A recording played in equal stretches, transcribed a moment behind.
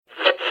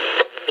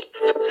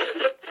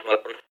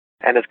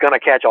And it's going to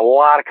catch a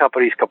lot of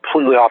companies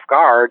completely off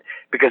guard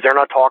because they're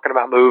not talking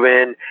about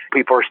moving.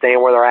 People are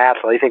staying where they're at,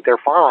 so they think they're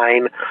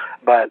fine.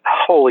 But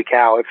holy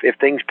cow, if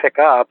things pick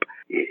up,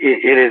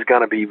 it is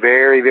going to be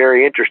very,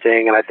 very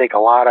interesting. And I think a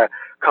lot of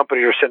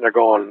companies are sitting there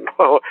going,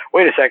 oh,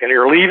 wait a second,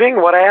 you're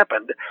leaving? What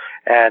happened?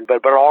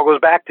 But it all goes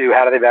back to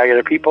how do they value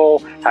their people?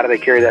 How do they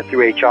carry that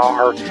through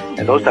HR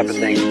and those type of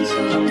things?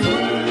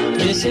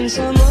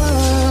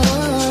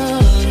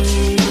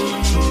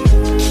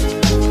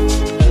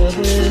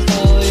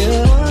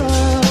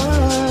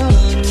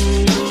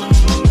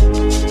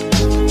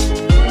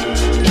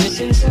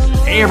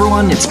 Hey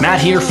everyone, it's Matt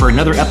here for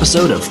another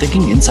episode of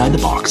Thinking Inside the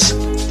Box,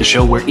 the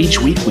show where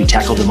each week we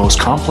tackle the most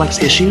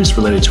complex issues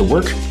related to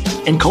work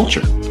and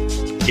culture.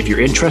 If you're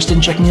interested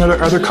in checking out our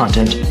other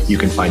content, you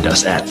can find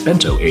us at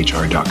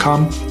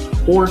bentohr.com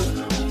or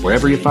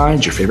wherever you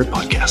find your favorite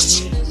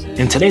podcasts.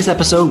 In today's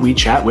episode, we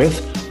chat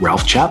with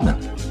Ralph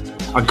Chapman,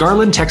 a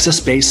Garland,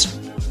 Texas-based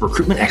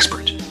recruitment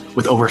expert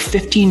with over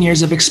 15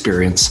 years of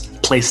experience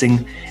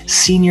placing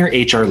senior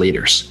HR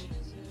leaders.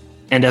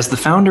 And as the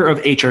founder of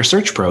HR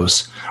Search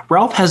Pros,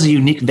 Ralph has a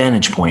unique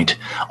vantage point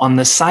on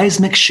the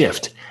seismic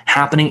shift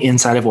happening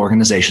inside of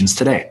organizations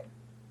today.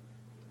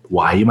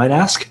 Why, you might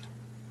ask?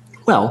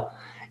 Well,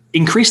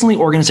 increasingly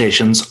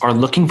organizations are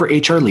looking for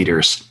HR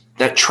leaders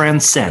that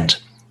transcend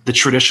the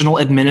traditional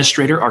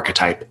administrator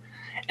archetype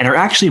and are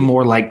actually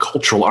more like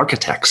cultural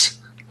architects.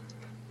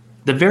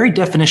 The very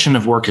definition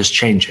of work is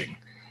changing,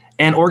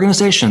 and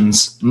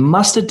organizations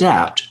must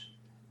adapt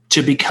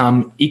to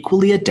become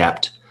equally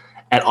adept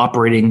at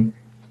operating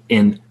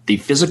in the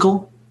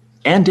physical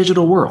and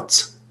digital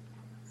worlds.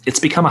 It's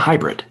become a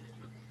hybrid.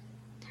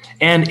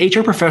 And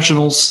HR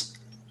professionals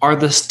are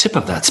the tip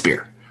of that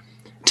spear,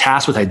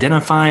 tasked with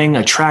identifying,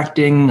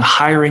 attracting,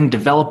 hiring,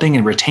 developing,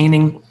 and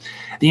retaining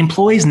the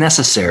employees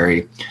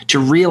necessary to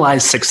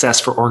realize success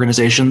for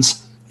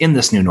organizations in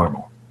this new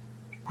normal.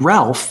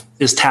 Ralph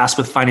is tasked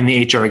with finding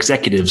the HR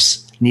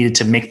executives needed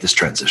to make this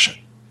transition.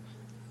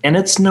 And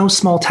it's no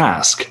small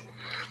task.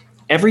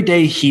 Every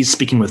day he's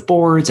speaking with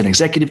boards and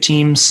executive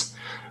teams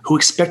who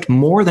expect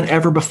more than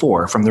ever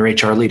before from their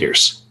HR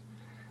leaders.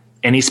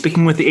 And he's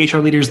speaking with the HR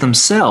leaders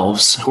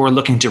themselves who are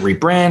looking to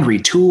rebrand,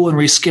 retool, and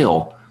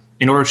reskill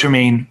in order to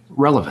remain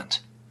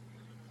relevant.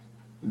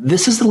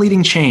 This is the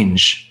leading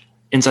change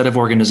inside of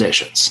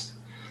organizations.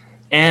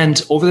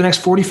 And over the next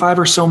 45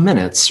 or so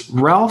minutes,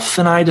 Ralph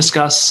and I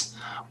discuss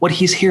what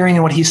he's hearing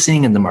and what he's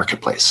seeing in the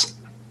marketplace,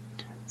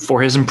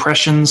 for his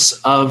impressions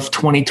of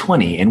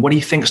 2020 and what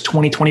he thinks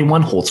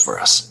 2021 holds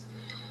for us.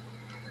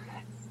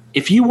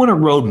 If you want a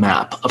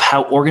roadmap of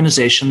how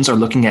organizations are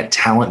looking at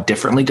talent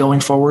differently going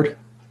forward,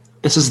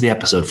 this is the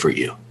episode for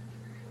you.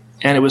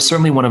 And it was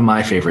certainly one of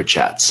my favorite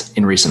chats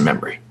in recent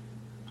memory.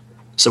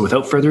 So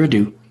without further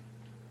ado,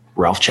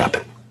 Ralph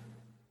Chapman.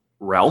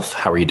 Ralph,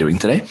 how are you doing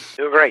today?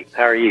 Doing great.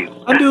 How are you?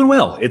 I'm doing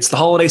well. It's the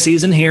holiday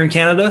season here in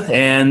Canada,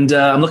 and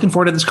I'm looking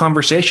forward to this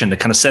conversation to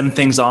kind of send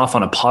things off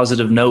on a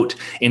positive note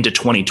into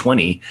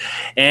 2020.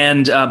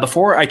 And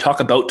before I talk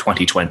about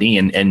 2020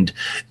 and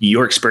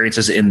your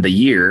experiences in the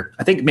year,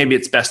 I think maybe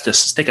it's best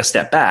to take a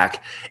step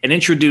back and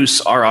introduce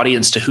our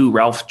audience to who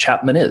Ralph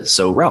Chapman is.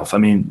 So Ralph, a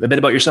bit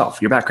about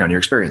yourself, your background, your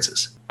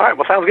experiences. All right.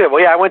 Well, sounds good.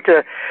 Well, yeah, I went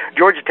to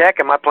Georgia Tech,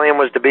 and my plan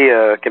was to be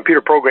a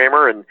computer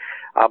programmer,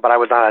 but I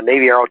was on a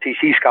Navy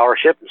ROTC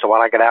scholarship, and so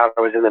when I got out,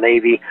 I was in the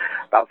Navy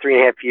about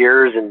 3.5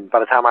 years, and by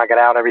the time I got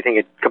out, everything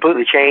had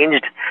completely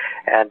changed,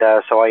 and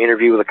so I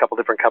interviewed with a couple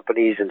different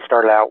companies and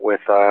started out with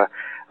a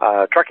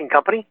trucking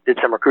company, did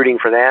some recruiting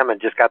for them,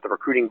 and just got the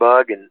recruiting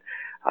bug, and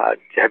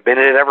have been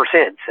in it ever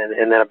since,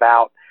 and then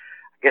about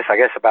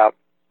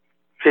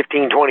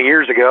 15, 20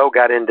 years ago,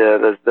 got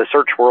into the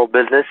search world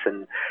business,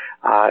 and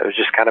it was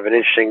just kind of an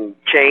interesting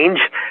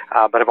change,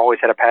 but I've always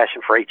had a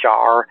passion for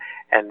HR,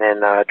 and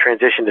then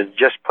transitioned to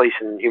just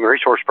placing human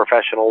resource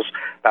professionals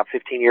about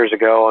 15 years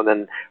ago, and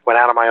then went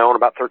out on my own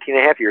about 13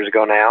 and a half years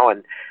ago now,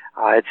 and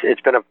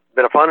it's been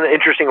a fun and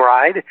interesting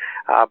ride,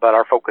 but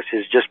our focus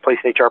is just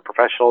placing HR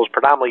professionals,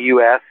 predominantly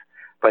U.S.,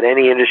 but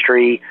any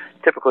industry,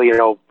 typically,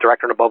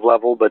 director and above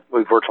level, but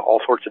we've worked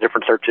all sorts of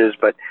different searches,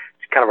 but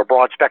it's kind of a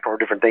broad spectrum of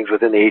different things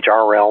within the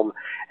HR realm.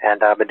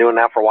 And I've been doing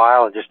that for a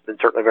while and just been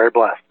certainly very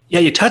blessed. Yeah,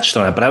 you touched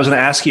on it, but I was going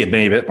to ask you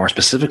maybe a bit more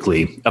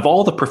specifically of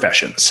all the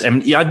professions.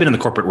 And yeah, I've been in the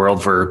corporate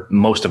world for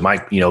most of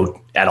my,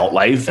 adult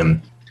life.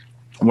 And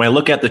when I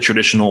look at the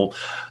traditional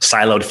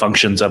siloed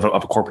functions of a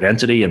corporate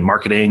entity and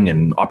marketing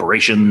and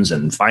operations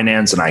and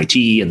finance and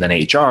IT and then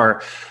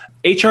HR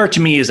to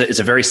me is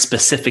a very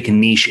specific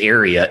niche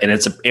area, and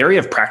it's an area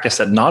of practice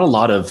that not a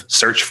lot of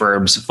search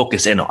firms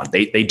focus in on.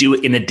 They do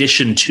it in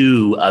addition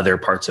to other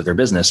parts of their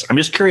business. I'm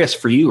just curious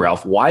for you,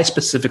 Ralph, why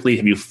specifically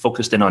have you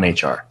focused in on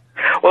HR?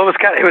 Well, it was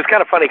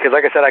kind of funny because,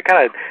 like I said, I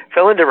kind of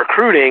fell into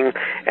recruiting,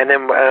 and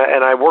then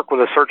and I worked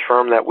with a search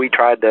firm that we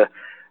tried to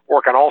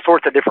work on all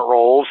sorts of different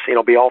roles,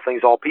 be all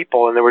things, all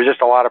people, and there was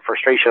just a lot of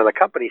frustration on the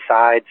company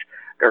sides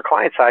or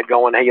client side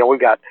going, hey, we've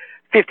got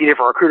 50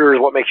 different recruiters,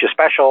 what makes you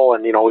special?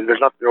 And, there's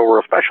nothing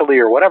real specialty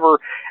or whatever.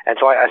 And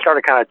so I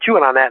started kind of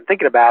chewing on that and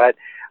thinking about it.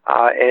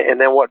 And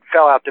then what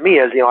fell out to me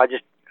is,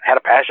 had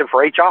a passion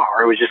for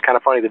HR. It was just kind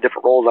of funny. The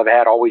different roles I've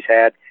had, always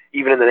had,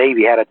 even in the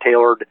Navy, had a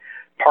tailored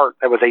part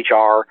that was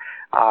HR.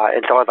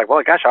 And so I was like,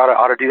 well, gosh, I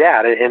ought to do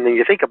that. And then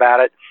you think about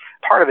it,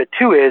 part of it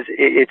too is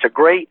it's a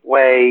great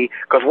way,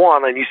 because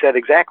one, and you said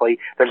exactly,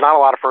 there's not a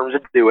lot of firms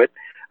that do it.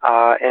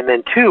 And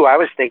then two, I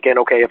was thinking,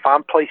 okay, if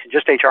I'm placing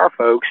just HR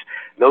folks,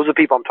 those are the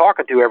people I'm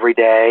talking to every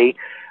day,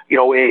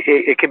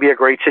 it can be a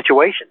great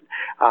situation.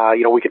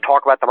 We can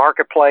talk about the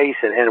marketplace,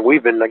 and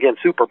we've been, again,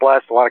 super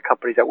blessed. A lot of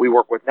companies that we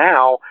work with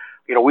now,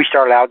 we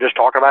started out just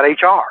talking about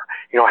HR.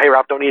 Hey,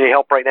 Ralph, don't need any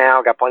help right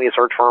now. Got plenty of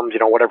search firms,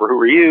 whatever, who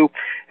are you?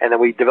 And then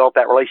we developed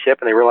that relationship,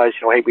 and they realized,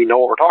 hey, we know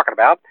what we're talking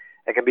about.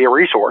 It can be a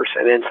resource.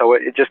 And then so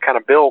it just kind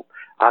of built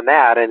on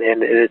that, and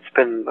it's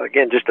been,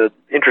 again, just an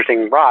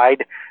interesting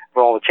ride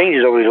for all the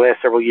changes over these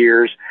last several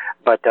years.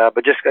 But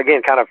just,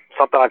 again, kind of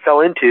something I fell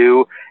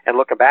into, and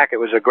looking back, it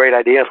was a great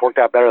idea. It's worked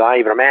out better than I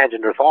even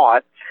imagined or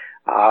thought,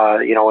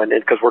 and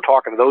because we're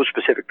talking to those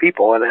specific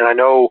people. And I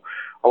know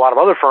a lot of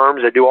other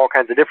firms that do all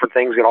kinds of different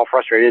things get all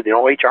frustrated,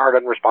 HR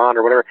doesn't respond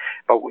or whatever.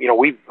 But,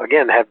 we've,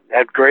 again, have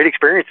had great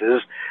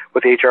experiences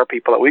with the HR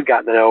people that we've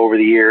gotten to know over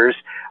the years,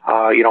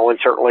 and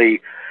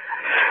certainly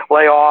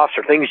layoffs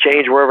or things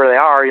change wherever they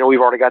are, we've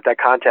already got that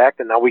contact,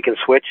 and now we can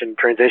switch and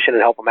transition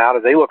and help them out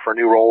as they look for a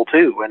new role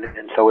too.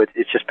 And so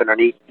it's just been a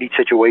neat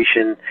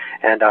situation,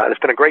 and it's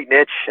been a great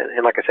niche.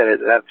 And like I said,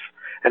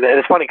 and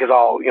it's funny because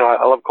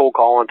I love cold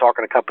calling,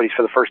 talking to companies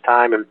for the first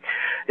time, and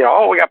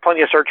we got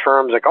plenty of search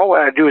firms. Like,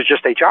 what I do is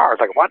just HR.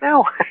 It's like, what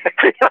now?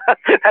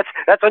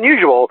 that's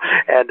unusual,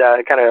 and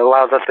it kind of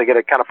allows us to get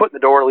a kind of foot in the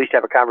door, at least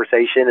have a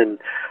conversation. And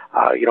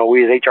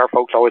we as HR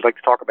folks always like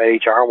to talk about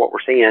HR and what we're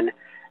seeing.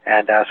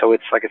 And so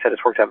it's, like I said,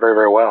 it's worked out very,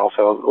 very well.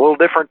 So a little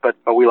different, but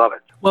we love it.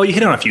 Well, you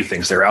hit on a few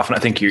things there, Ralph, and I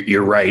think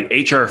you're right.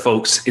 HR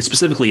folks,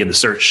 specifically in the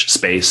search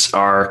space,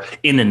 are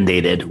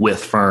inundated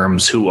with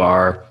firms who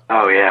are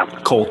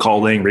cold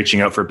calling,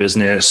 reaching out for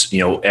business.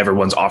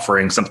 Everyone's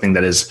offering something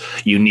that is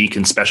unique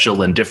and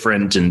special and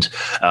different. And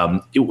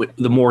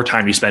the more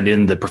time you spend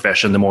in the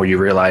profession, the more you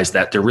realize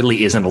that there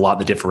really isn't a lot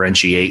that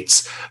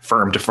differentiates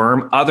firm to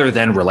firm other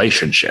than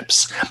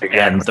relationships. Exactly.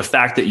 And the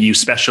fact that you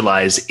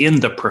specialize in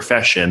the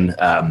profession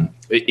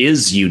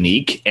is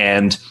unique,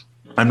 and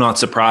I'm not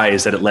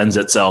surprised that it lends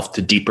itself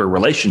to deeper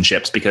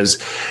relationships, because,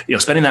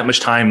 spending that much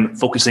time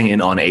focusing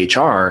in on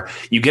HR,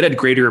 you get a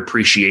greater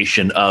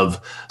appreciation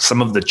of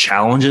some of the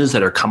challenges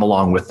that are come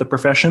along with the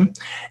profession.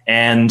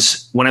 And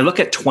when I look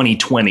at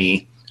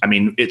 2020,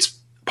 it's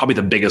probably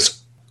the biggest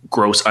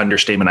gross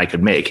understatement I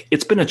could make.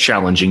 It's been a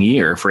challenging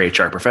year for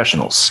HR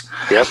professionals.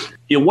 Yep.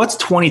 What's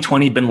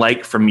 2020 been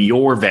like from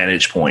your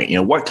vantage point?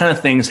 What kind of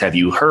things have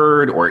you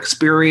heard or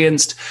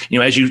experienced?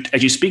 As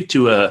you speak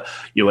to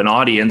an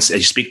audience, as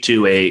you speak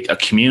to a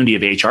community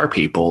of HR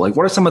people, like,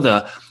 what are some of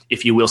the,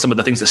 if you will, some of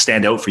the things that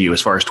stand out for you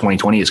as far as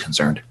 2020 is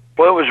concerned?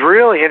 Well, it was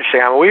really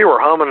interesting. We were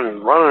humming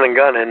and running and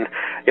gunning,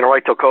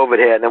 right till COVID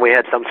hit, and then we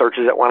had some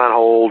searches that went on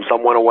hold,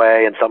 some went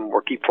away, and some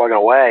were keep plugging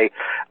away.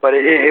 But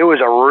it was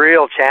a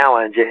real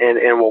challenge,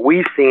 and what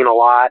we've seen a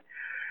lot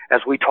as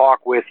we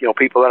talk with,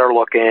 people that are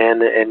looking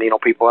and,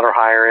 people that are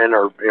hiring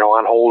or,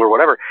 on hold or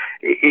whatever,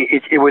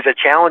 it was a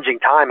challenging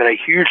time and a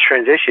huge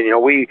transition.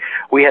 We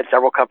had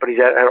several companies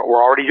that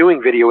were already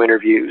doing video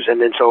interviews,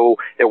 and then so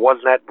it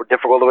wasn't that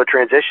difficult of a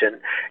transition,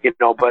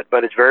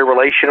 but it's very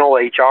relational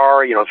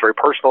HR, it's very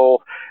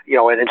personal,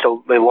 and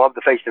so they love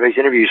the face-to-face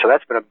interviews. So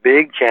that's been a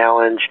big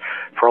challenge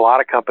for a lot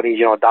of companies,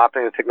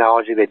 adopting the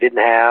technology they didn't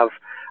have.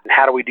 And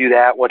how do we do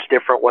that? What's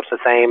different? What's the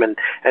same? And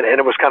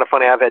it was kind of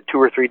funny. I've had 2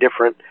 or 3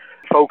 different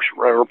folks,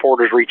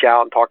 reporters, reach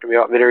out and talk to me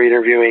about video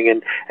interviewing,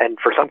 and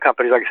for some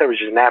companies, like I said, it was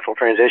just a natural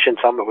transition.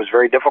 Some it was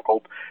very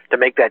difficult to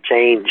make that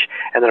change,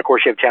 and then of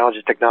course you have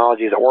challenges.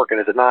 Technology, is it working?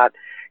 Is it not?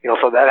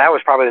 So that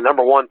was probably the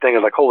number one thing.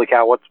 Is like, holy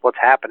cow, what's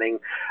happening?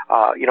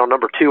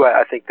 Number two,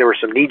 I think there were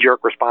some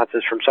knee-jerk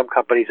responses from some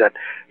companies that,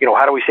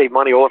 how do we save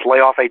money? Well, let's lay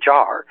off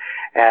HR,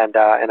 and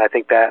I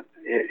think that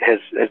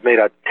has made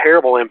a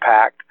terrible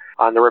impact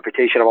on the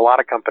reputation of a lot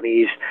of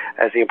companies,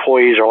 as the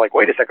employees are like,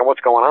 wait a second,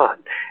 what's going on?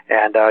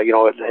 And,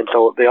 and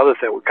so the other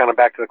thing, kind of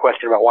back to the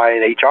question about why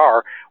in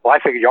HR, well, I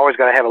figured you're always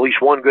going to have at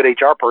least one good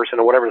HR person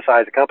or whatever the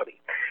size of the company.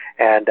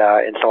 And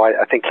so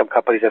I think some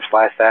companies have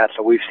slashed that.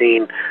 So we've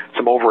seen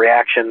some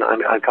overreaction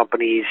on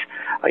companies,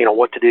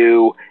 what to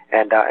do.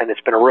 And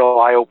it's been a real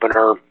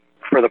eye-opener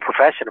for the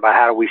profession about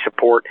how do we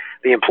support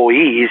the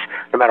employees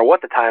no matter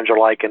what the times are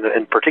like,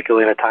 and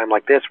particularly in a time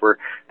like this where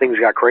things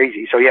got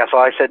crazy. So so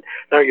I said,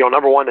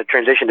 number one, the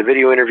transition to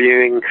video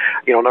interviewing.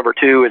 Number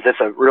two, is this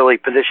a really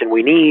position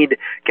we need?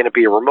 Can it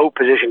be a remote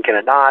position? Can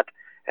it not?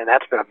 And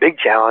that's been a big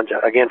challenge,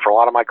 again, for a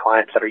lot of my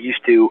clients that are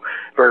used to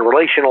very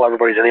relational.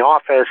 Everybody's in the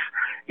office,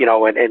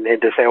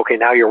 and to say, okay,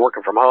 now you're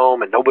working from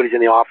home and nobody's in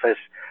the office.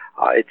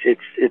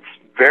 It's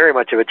very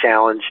much of a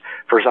challenge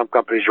for some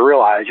companies to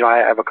realize. I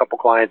have a couple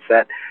clients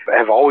that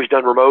have always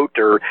done remote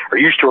or are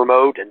used to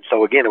remote, and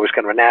so again, it was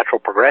kind of a natural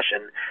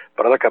progression.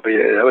 But other companies,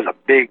 it was a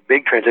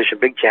big transition,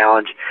 big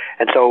challenge.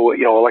 And so,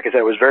 like I said,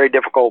 it was very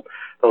difficult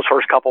those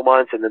first couple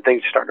months, and then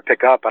things are starting to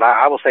pick up. But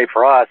I will say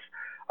for us,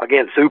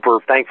 again, super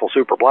thankful,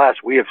 super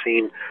blessed. We have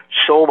seen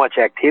so much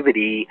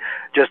activity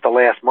just the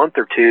last month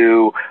or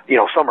two.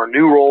 Some are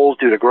new roles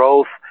due to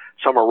growth.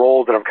 Some are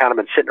roles that have kind of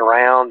been sitting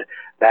around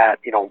that,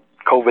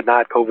 COVID,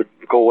 not COVID,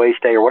 go away,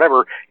 stay or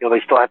whatever,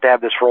 they still have to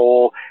have this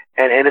role.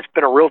 And it's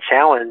been a real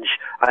challenge,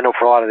 I know,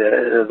 for a lot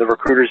of the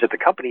recruiters at the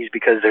companies,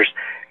 because there's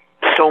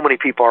so many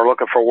people are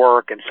looking for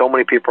work and so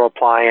many people are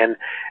applying,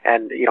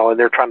 and, and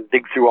they're trying to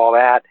dig through all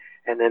that.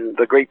 And then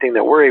the great thing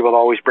that we're able to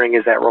always bring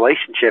is that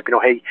relationship.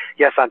 Hey,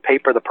 yes, on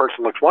paper, the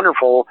person looks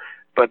wonderful,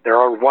 but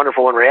they're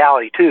wonderful in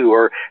reality too,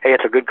 or, hey,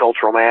 it's a good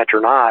cultural match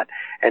or not.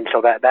 And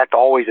so that's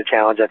always a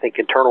challenge, I think,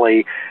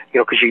 internally,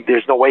 because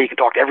there's no way you can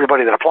talk to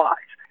everybody that applies.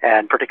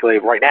 And particularly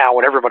right now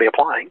with everybody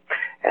applying.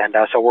 And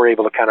so we're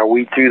able to kind of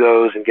weed through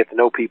those and get to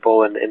know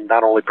people and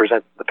not only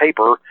present the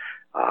paper,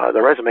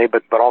 the resume,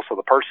 but also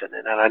the person.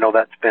 And I know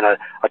that's been a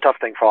tough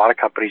thing for a lot of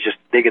companies, just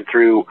digging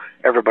through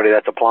everybody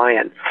that's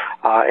applying.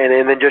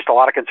 And then just a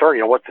lot of concern,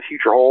 what's the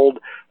future hold?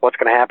 What's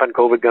going to happen?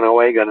 COVID going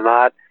away, going to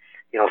not?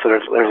 So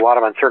there's a lot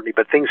of uncertainty,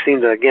 but things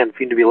seem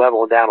to be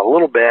leveling down a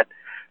little bit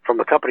from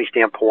the company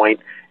standpoint,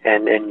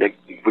 and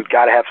we've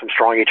got to have some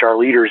strong HR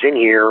leaders in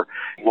here.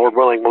 Lord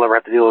willing, we'll never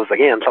have to deal with this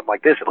again, something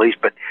like this at least,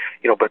 but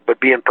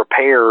being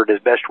prepared as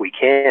best we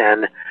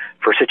can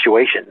for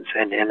situations.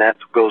 And that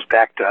goes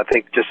back to, I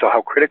think, just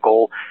how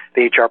critical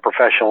the HR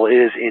professional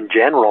is in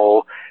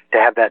general, to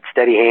have that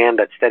steady hand,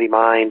 that steady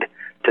mind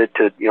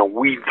to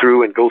weed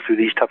through and go through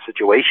these tough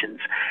situations.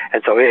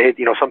 And so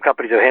some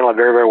companies have handled it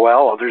very, very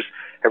well. Others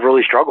have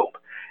really struggled.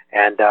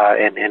 And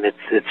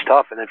it's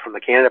tough. And then from the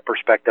candidate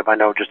perspective, I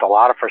know just a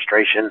lot of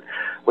frustration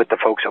with the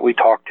folks that we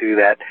talk to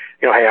that,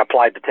 hey, I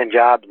applied to 10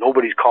 jobs,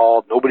 nobody's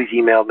called, nobody's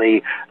emailed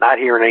me, not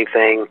hearing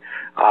anything.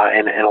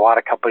 And a lot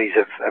of companies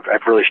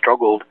have really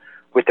struggled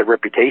with their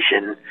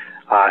reputation.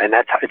 And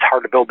it's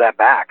hard to build that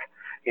back,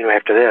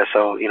 after this.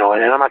 So, and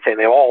I'm not saying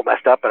they all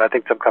messed up, but I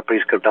think some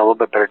companies could have done a little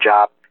bit better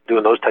job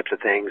doing those types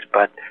of things.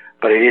 But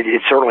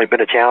it's certainly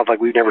been a challenge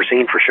like we've never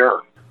seen, for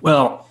sure.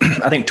 Well,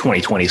 I think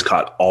 2020's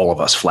caught all of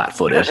us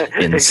flat-footed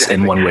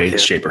in one way,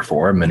 shape, or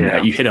form.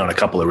 And you hit on a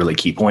couple of really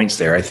key points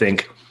there. I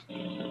think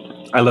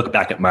I look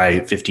back at my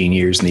 15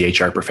 years in the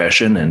HR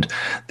profession, and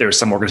there are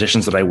some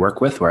organizations that I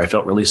work with where I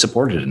felt really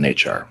supported in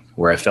HR,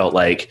 where I felt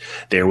like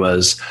there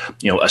was,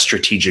 a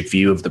strategic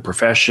view of the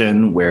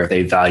profession, where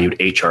they valued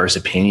HR's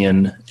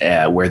opinion,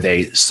 where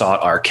they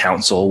sought our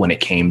counsel when it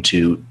came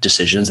to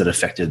decisions that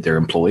affected their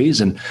employees.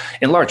 And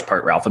in large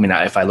part, Ralph,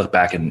 if I look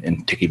back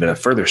and take even a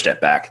further step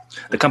back,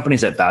 the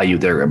companies that value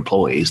their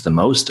employees the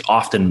most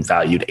often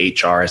valued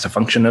HR as a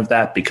function of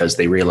that, because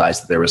they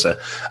realized that there was a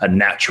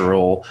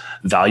natural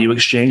value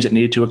exchange that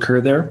needed to occur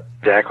there.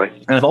 Exactly.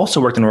 And I've also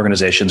worked in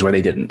organizations where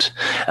they didn't,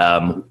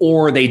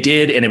 or they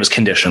did, and it was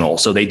conditional.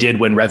 So they did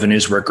when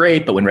revenues were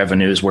great, but when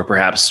revenues were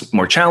perhaps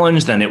more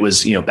challenged, then it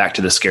was, back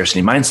to the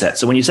scarcity mindset.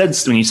 So when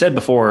you said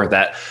before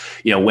that,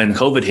 when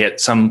COVID hit,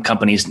 some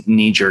companies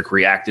knee-jerk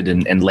reacted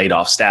and laid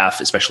off staff,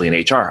 especially in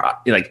HR,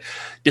 like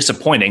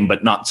disappointing,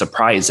 but not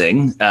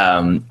surprising.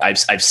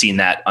 I've seen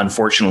that,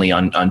 unfortunately,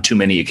 on too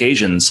many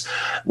occasions,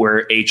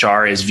 where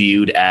HR is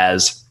viewed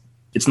as,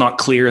 it's not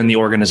clear in the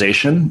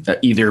organization,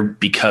 either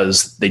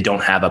because they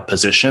don't have a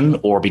position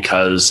or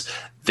because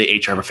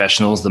the HR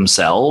professionals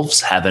themselves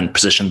haven't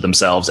positioned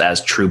themselves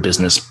as true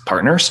business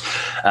partners,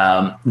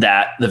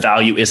 that the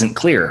value isn't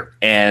clear.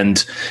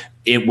 And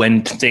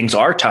when things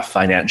are tough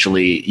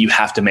financially, you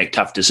have to make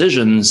tough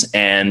decisions.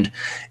 And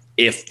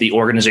if the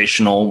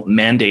organizational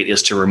mandate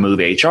is to remove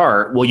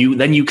HR, well,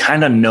 then you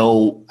kind of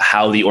know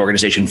how the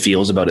organization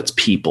feels about its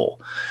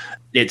people.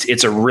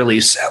 It's a really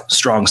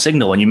strong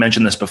signal. And you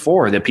mentioned this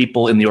before, that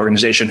people in the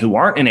organization who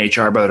aren't in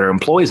HR, but are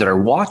employees that are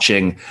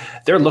watching,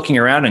 they're looking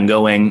around and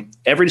going,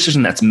 every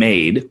decision that's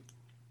made,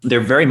 they're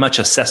very much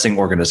assessing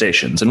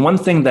organizations. And one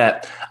thing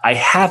that I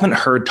haven't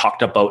heard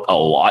talked about a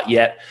lot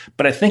yet,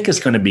 but I think is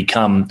going to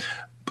become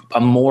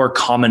a more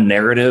common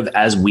narrative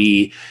as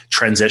we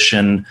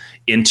transition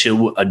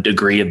into a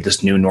degree of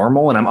this new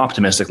normal. And I'm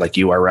optimistic, like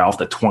you are, Ralph,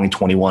 that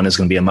 2021 is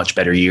going to be a much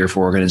better year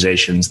for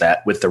organizations,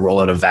 that with the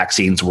rollout of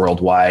vaccines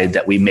worldwide,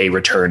 that we may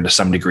return to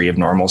some degree of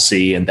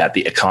normalcy and that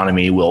the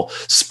economy will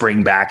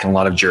spring back in a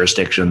lot of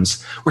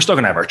jurisdictions. We're still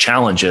going to have our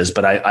challenges,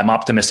 but I'm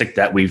optimistic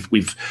that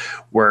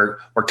we're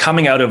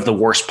coming out of the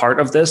worst part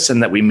of this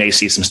and that we may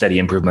see some steady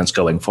improvements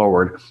going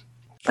forward.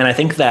 And I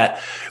think that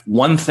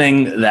one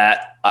thing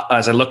that,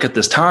 as I look at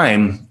this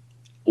time,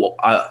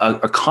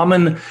 a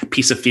common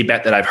piece of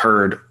feedback that I've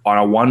heard on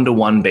a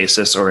one-to-one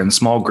basis or in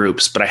small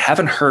groups, but I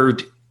haven't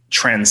heard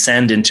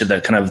transcend into the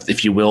kind of,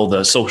 if you will,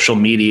 the social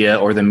media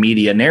or the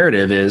media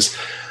narrative, is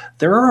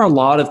there are a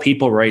lot of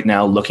people right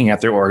now looking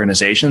at their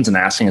organizations and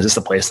asking, is this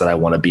the place that I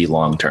want to be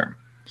long-term?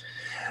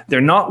 They're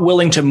not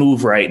willing to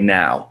move right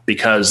now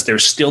because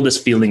there's still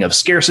this feeling of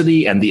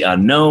scarcity and the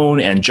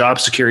unknown, and job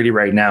security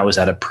right now is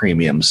at a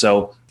premium.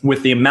 So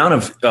with the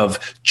amount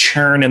of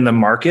churn in the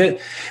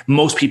market,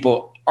 most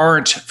people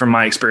aren't, from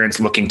my experience,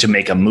 looking to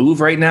make a move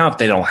right now if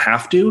they don't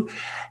have to.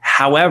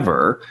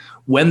 However,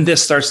 when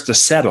this starts to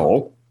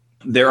settle,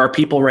 there are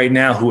people right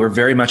now who are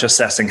very much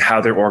assessing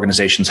how their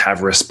organizations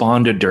have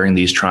responded during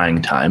these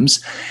trying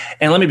times.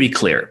 And let me be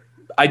clear.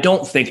 I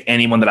don't think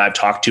anyone that I've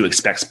talked to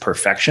expects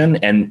perfection.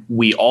 And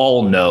we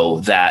all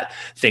know that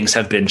things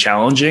have been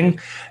challenging.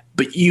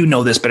 But you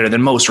know this better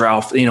than most,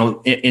 Ralph.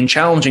 In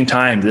challenging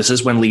times, this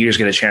is when leaders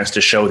get a chance to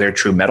show their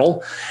true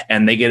mettle,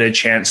 and they get a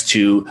chance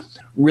to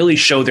really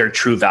show their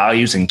true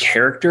values and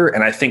character.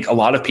 And I think a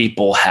lot of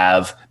people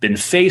have been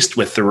faced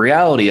with the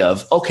reality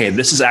of, okay,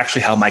 this is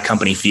actually how my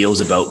company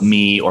feels about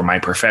me or my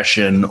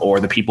profession or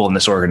the people in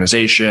this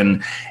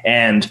organization.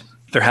 And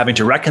they're having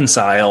to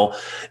reconcile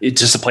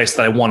it's just a place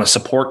that I want to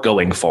support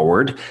going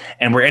forward.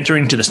 And we're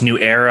entering into this new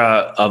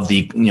era of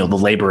the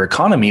labor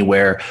economy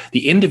where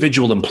the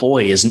individual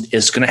employee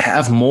is going to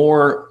have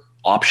more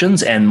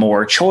options and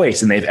more choice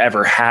than they've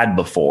ever had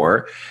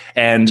before.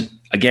 And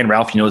again,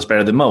 Ralph, you know this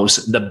better than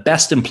most. The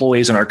best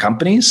employees in our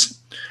companies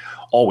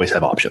always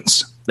have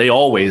options. They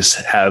always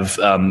have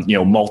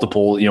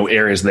multiple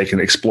areas they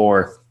can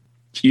explore,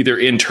 either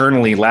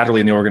internally,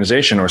 laterally in the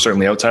organization, or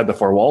certainly outside the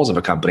four walls of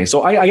a company.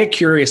 So I get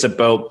curious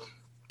about,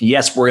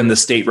 yes, we're in the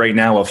state right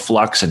now of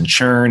flux and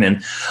churn,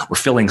 and we're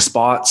filling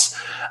spots.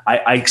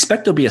 I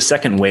expect there'll be a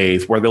second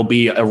wave where there'll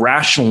be a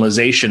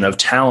rationalization of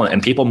talent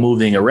and people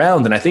moving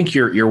around. And I think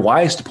you're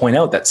wise to point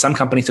out that some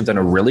companies have done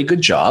a really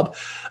good job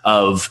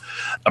of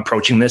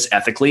approaching this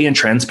ethically and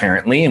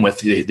transparently and with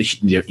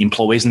the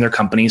employees in their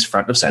companies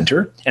front of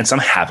center, and some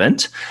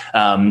haven't.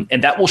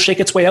 And that will shake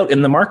its way out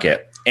in the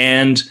market.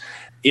 And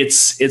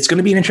it's going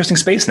to be an interesting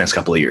space next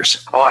couple of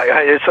years. Oh,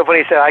 it's so funny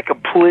you said. I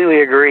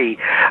completely agree.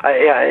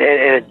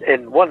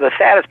 And one of the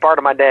saddest part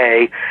of my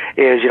day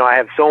is, I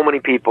have so many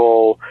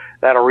people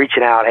that are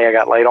reaching out. Hey, I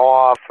got laid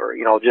off, or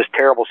just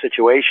terrible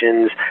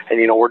situations, and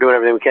we're doing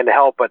everything we can to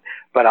help.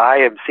 But I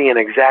am seeing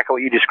exactly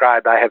what you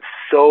described. I have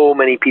so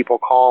many people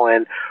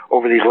calling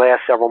over these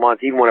last several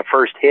months, even when it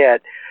first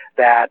hit,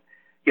 that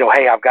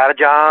hey, I've got a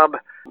job.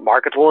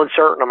 Market's a little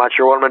uncertain. I'm not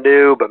sure what I'm going to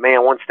do, but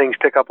man, once things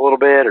pick up a little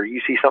bit, or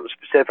you see something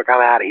specific,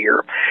 I'm out of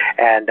here.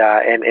 And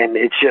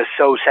it's just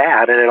so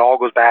sad. And it all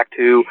goes back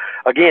to,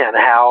 again,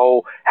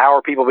 how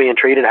are people being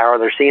treated? How are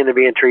they seeing they're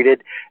being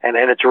treated? And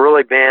it's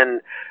really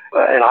been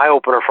an eye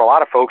opener for a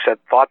lot of folks that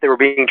thought they were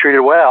being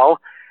treated well,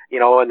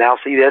 and now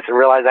see this and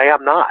realize they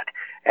am not.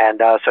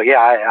 And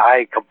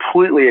I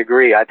completely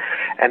agree.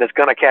 And it's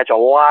going to catch a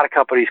lot of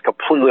companies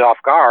completely off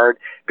guard,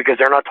 because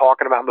they're not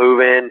talking about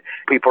moving.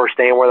 People are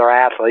staying where they're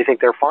at, so they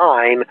think they're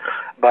fine.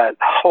 But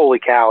holy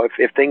cow,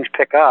 if things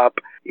pick up,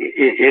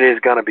 it is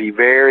going to be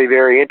very,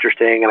 very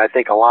interesting. And I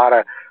think a lot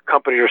of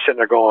companies are sitting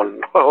there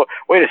going, "Oh,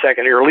 wait a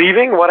second, you're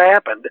leaving? What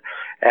happened?"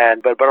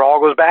 But it all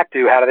goes back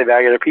to, how do they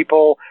value their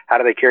people? How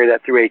do they carry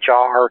that through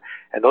HR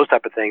and those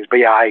type of things? But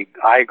yeah,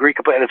 I agree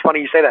completely. And it's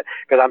funny you say that,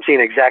 because I'm seeing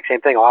the exact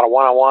same thing. A lot of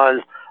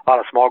one-on-ones, a lot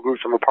of small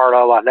groups I'm a part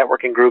of, a lot of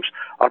networking groups,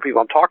 a lot of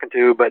people I'm talking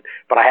to, but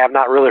I have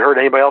not really heard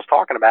anybody else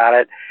talking about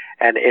it.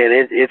 And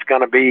it's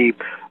going to be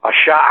a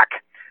shock,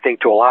 I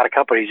think, to a lot of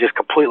companies, just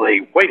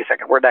completely, wait a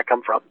second, where'd that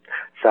come from?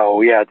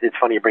 So yeah, it's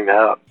funny you bring that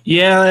up.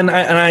 Yeah, and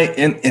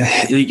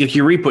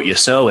you reap what you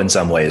sow in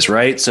some ways,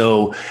 right?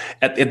 So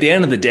at the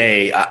end of the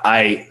day,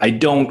 I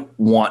don't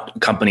want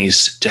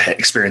companies to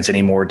experience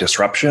any more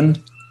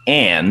disruption.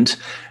 And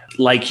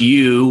like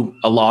you,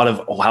 a lot of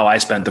how I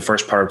spent the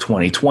first part of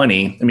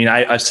 2020. I mean,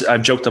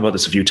 I've joked about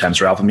this a few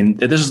times, Ralph. I mean,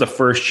 this is the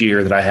first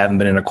year that I haven't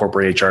been in a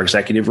corporate HR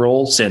executive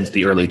role since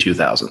the early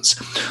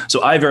 2000s.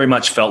 So I very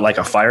much felt like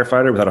a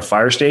firefighter without a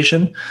fire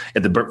station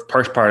at the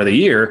first part of the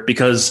year,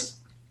 because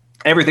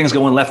everything's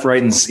going left,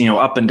 right, and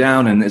up and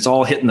down, and it's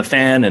all hitting the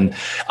fan. And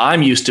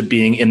I'm used to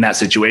being in that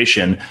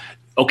situation.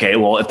 Okay,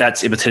 well, if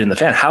it's hitting the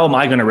fan, how am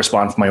I going to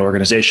respond for my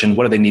organization?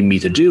 What do they need me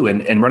to do?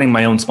 And running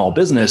my own small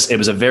business, it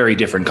was a very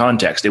different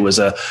context. It was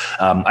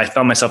I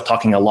found myself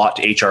talking a lot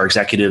to HR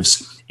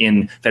executives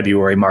in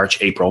February,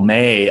 March, April,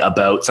 May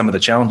about some of the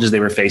challenges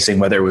they were facing,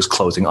 whether it was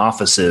closing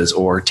offices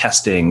or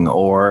testing,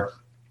 or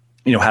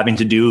having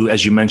to do,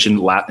 as you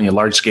mentioned,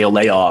 large scale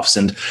layoffs,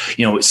 and,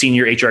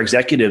 senior HR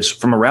executives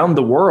from around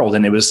the world.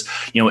 And it was,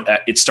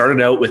 it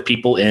started out with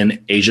people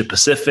in Asia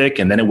Pacific,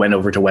 and then it went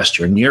over to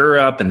Western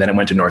Europe, and then it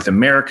went to North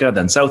America,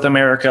 then South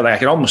America. Like, I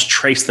could almost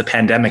trace the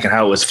pandemic and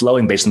how it was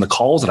flowing based on the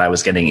calls that I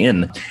was getting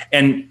in.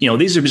 And,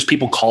 these are just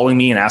people calling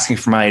me and asking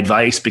for my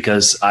advice,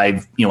 because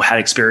I've, had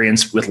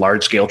experience with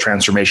large scale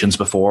transformations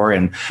before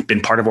and been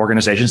part of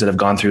organizations that have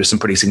gone through some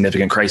pretty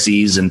significant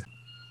crises. And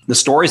the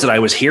stories that I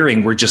was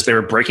hearing they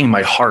were breaking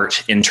my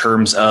heart in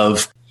terms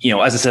of,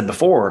 as I said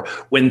before,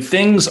 when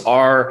things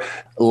are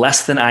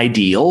less than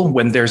ideal,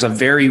 when there's a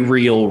very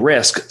real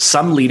risk,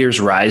 some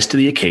leaders rise to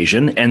the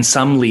occasion and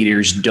some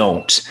leaders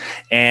don't.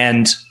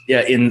 And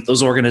in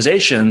those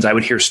organizations, I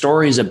would hear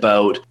stories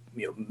about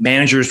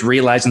managers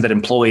realizing that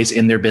employees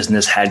in their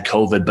business had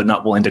COVID, but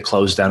not willing to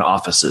close down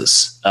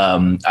offices.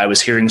 I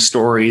was hearing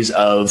stories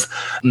of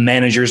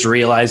managers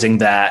realizing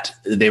that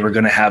they were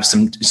going to have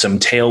some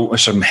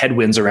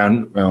headwinds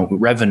around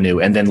revenue,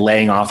 and then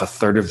laying off a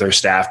third of their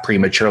staff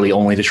prematurely,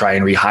 only to try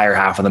and rehire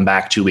half of them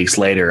back 2 weeks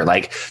later.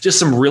 Like, just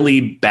some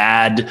really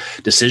bad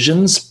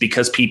decisions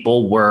because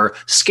people were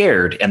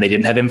scared and they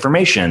didn't have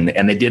information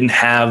and they didn't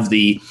have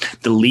the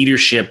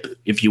leadership,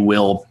 if you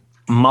will,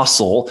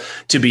 muscle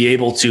to be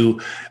able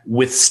to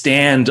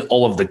withstand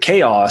all of the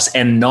chaos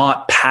and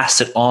not pass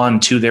it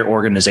on to their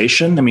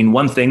organization. I mean,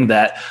 one thing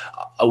that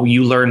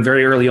you learn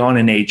very early on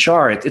in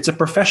HR, it's a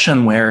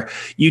profession where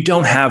you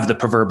don't have the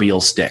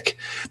proverbial stick.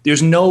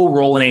 There's no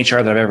role in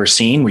HR that I've ever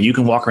seen where you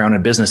can walk around a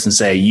business and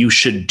say, you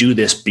should do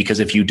this because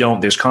if you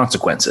don't, there's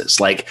consequences.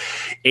 Like,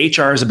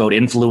 HR is about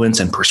influence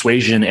and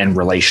persuasion and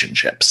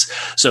relationships.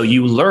 So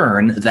you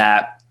learn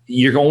that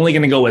you're only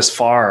going to go as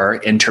far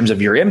in terms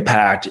of your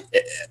impact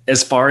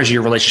as far as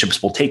your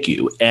relationships will take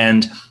you.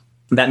 And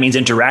that means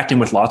interacting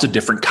with lots of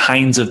different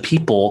kinds of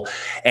people,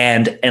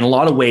 and in a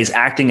lot of ways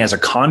acting as a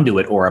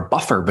conduit or a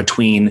buffer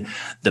between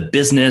the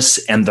business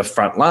and the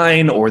front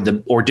line or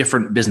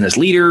different business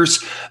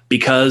leaders,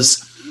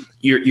 because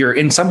you're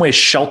in some ways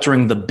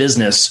sheltering the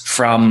business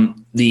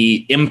from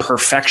the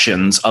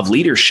imperfections of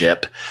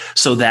leadership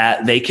so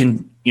that they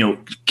can,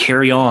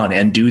 carry on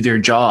and do their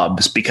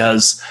jobs.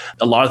 Because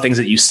a lot of things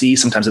that you see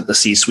sometimes at the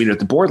C-suite or at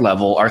the board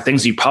level are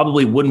things you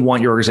probably wouldn't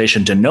want your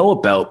organization to know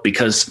about,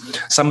 because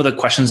some of the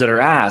questions that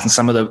are asked and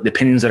some of the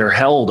opinions that are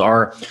held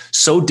are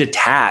so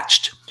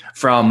detached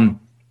from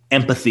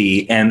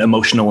empathy and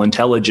emotional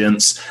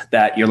intelligence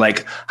that you're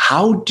like,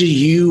 how do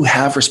you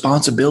have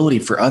responsibility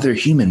for other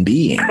human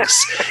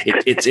beings?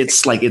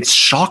 It's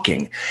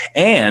shocking.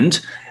 And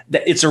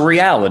it's a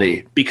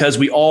reality because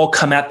we all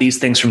come at these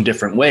things from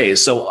different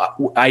ways. So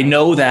I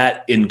know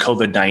that in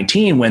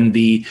COVID-19,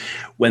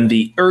 when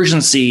the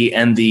urgency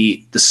and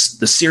the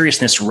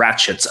seriousness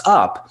ratchets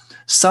up,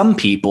 some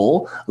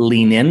people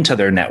lean into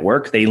their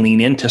network, they lean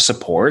into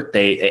support,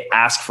 they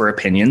ask for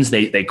opinions,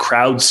 they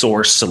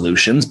crowdsource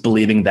solutions,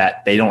 believing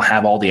that they don't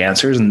have all the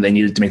answers and they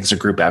needed to make this a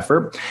group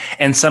effort.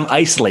 And some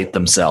isolate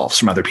themselves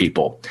from other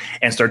people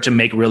and start to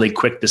make really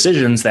quick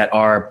decisions that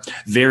are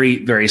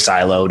very, very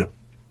siloed,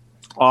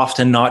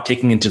 often not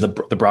taking into the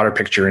broader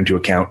picture into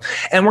account.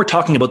 And we're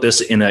talking about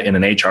this in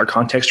an HR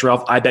context,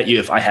 Ralph. I bet you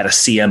if I had a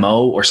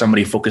CMO or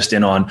somebody focused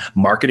in on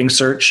marketing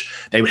search,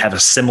 they would have a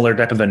similar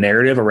type of a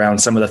narrative around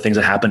some of the things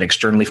that happened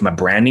externally from a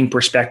branding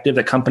perspective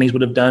that companies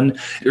would have done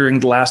during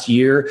the last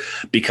year,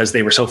 because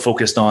they were so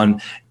focused on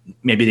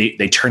maybe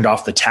they turned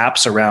off the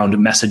taps around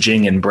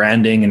messaging and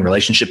branding and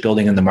relationship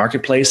building in the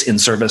marketplace in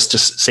service to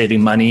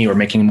saving money or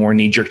making more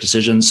knee-jerk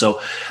decisions.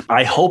 So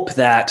I hope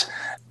that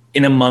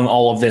in among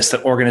all of this,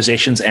 that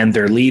organizations and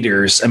their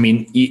leaders, I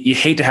mean, you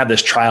hate to have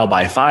this trial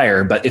by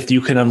fire, but if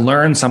you can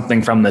learn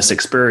something from this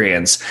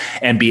experience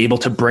and be able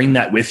to bring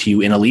that with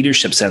you in a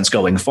leadership sense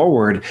going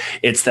forward,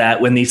 it's that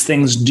when these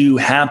things do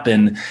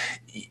happen,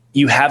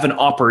 you have an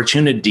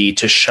opportunity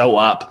to show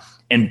up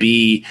and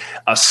be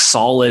a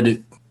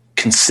solid,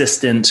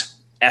 consistent,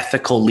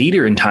 ethical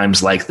leader in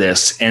times like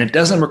this. And it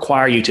doesn't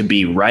require you to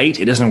be right.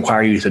 It doesn't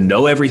require you to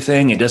know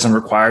everything. It doesn't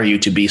require you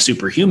to be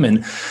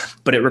superhuman,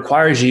 but it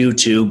requires you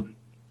to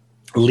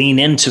lean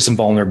into some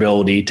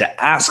vulnerability,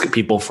 to ask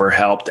people for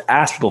help, to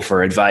ask people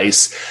for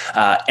advice.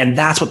 And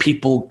that's what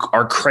people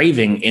are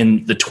craving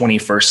in the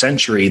 21st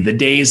century. The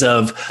days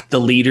of the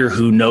leader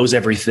who knows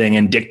everything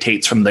and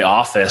dictates from the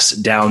office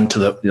down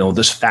to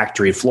this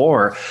factory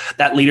floor,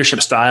 that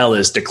leadership style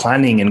is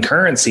declining in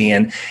currency,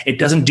 and it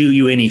doesn't do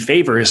you any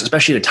favors,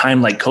 especially at a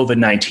time like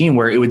COVID-19,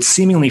 where it would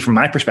seemingly, from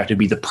my perspective,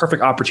 be the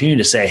perfect opportunity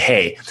to say,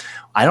 hey,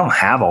 I don't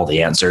have all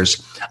the answers.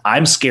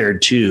 I'm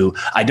scared too.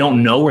 I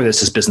don't know where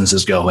this business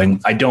is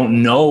going. I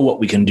don't know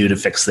what we can do to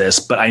fix this,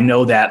 but I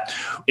know that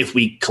if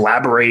we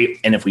collaborate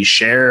and if we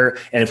share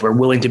and if we're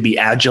willing to be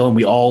agile and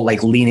we all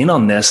lean in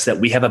on this, that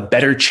we have a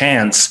better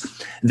chance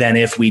than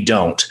if we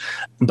don't.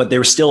 But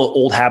there's still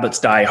old habits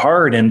die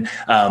hard. And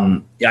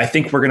I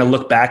think we're going to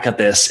look back at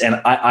this, and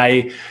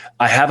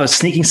I have a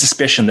sneaking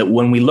suspicion that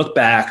when we look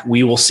back,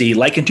 we will see,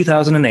 like in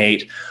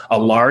 2008, a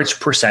large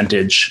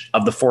percentage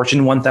of the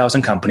Fortune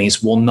 1000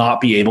 companies will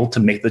not be able to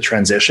make the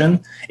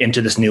transition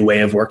into this new way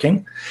of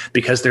working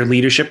because their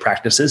leadership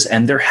practices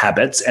and their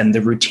habits and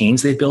the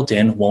routines they've built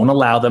in won't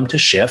allow them to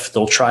shift.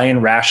 They'll try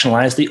and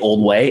rationalize the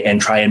old way and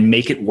try and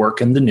make it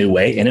work in the new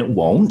way, and it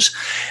won't.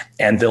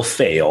 And they'll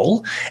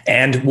fail.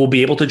 And we'll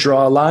be able to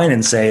draw a line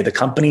and say the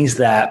companies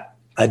that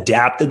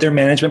adapted their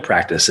management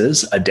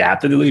practices,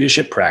 adapted their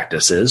leadership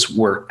practices,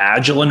 were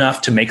agile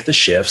enough to make the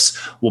shifts,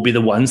 will be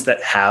the ones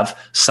that have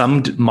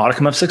some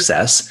modicum of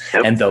success,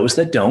 and those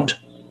that don't,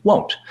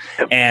 won't.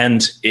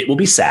 And it will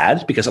be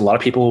sad because a lot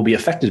of people will be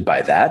affected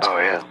by that. Oh,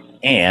 yeah.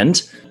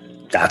 And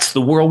that's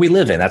the world we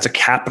live in. That's a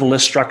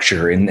capitalist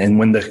structure. And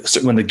when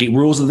the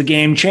rules of the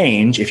game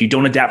change, if you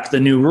don't adapt to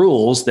the new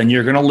rules, then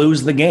you're going to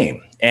lose the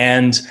game.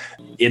 And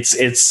it's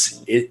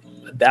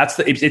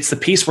the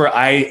piece where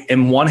I,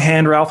 in one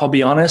hand, Ralph, I'll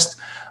be honest,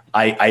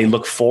 I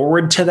look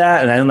forward to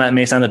that. And I know that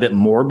may sound a bit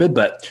morbid,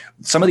 but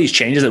some of these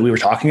changes that we were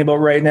talking about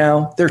right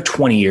now, they're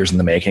 20 years in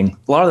the making.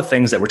 A lot of the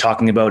things that we're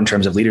talking about in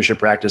terms of leadership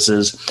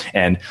practices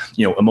and,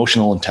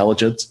 emotional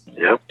intelligence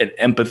and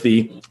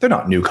empathy, they're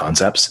not new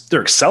concepts.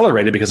 They're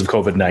accelerated because of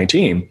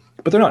COVID-19,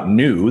 but they're not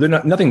new.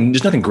 There's nothing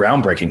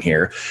groundbreaking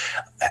here.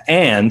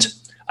 And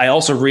I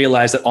also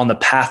realize that on the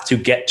path to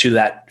get to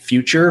that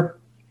future,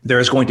 there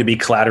is going to be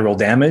collateral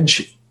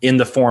damage in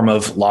the form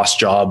of lost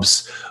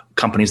jobs,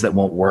 companies that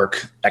won't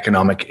work,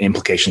 economic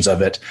implications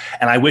of it.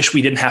 And I wish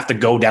we didn't have to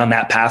go down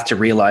that path to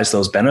realize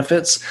those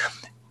benefits.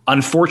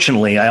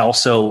 Unfortunately, I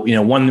also,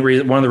 one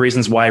of the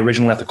reasons why I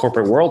originally left the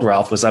corporate world,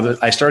 Ralph, was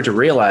I started to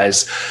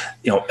realize,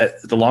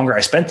 the longer I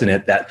spent in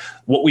it, that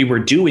what we were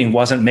doing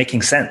wasn't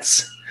making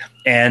sense.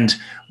 And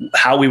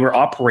how we were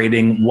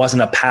operating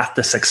wasn't a path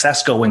to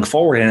success going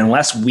forward. And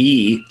unless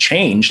we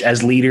changed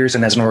as leaders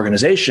and as an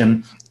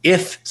organization,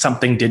 if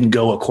something didn't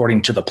go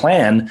according to the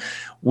plan,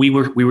 we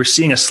were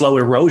seeing a slow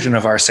erosion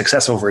of our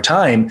success over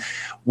time.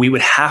 We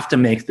would have to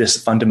make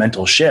this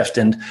fundamental shift.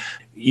 And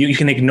you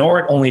can ignore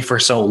it only for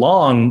so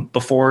long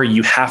before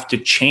you have to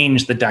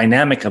change the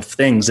dynamic of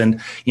things. And,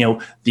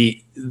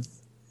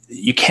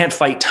 you can't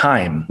fight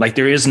time. Like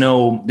there's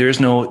no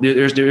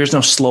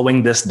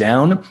slowing this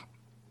down.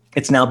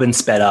 It's now been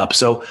sped up.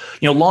 So,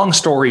 long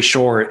story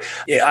short,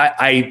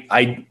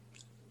 I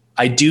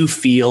do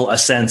feel a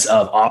sense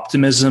of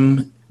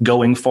optimism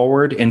going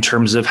forward in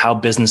terms of how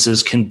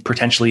businesses can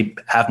potentially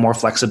have more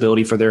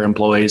flexibility for their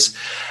employees,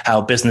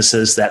 how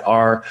businesses that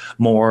are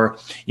more,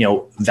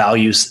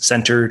 values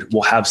centered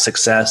will have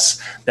success,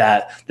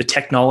 that the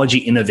technology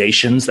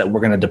innovations that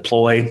we're going to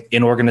deploy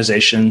in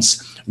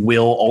organizations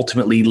will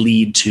ultimately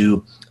lead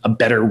to a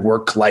better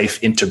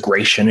work-life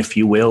integration, if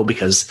you will,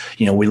 because,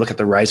 we look at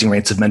the rising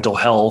rates of mental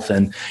health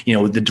and,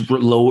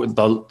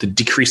 the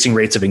decreasing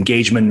rates of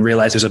engagement and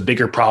realize there's a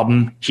bigger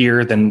problem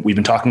here than we've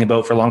been talking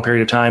about for a long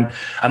period of time.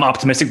 I'm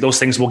optimistic those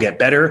things will get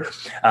better.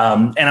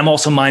 And I'm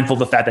also mindful of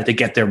the fact that to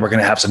get there, we're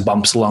going to have some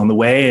bumps along the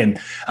way. And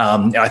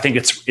I think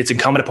it's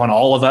incumbent upon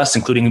all of us,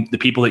 including the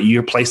people that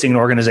you're placing in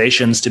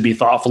organizations, to be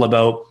thoughtful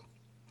about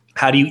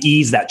how do you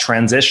ease that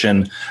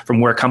transition from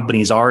where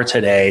companies are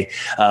today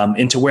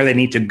into where they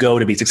need to go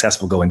to be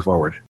successful going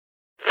forward?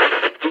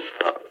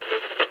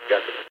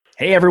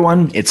 Hey,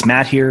 everyone, it's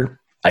Matt here.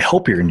 I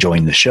hope you're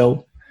enjoying the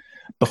show.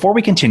 Before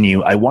we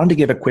continue, I wanted to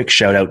give a quick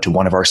shout out to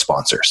one of our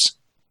sponsors,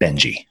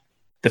 Benji.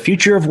 The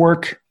future of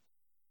work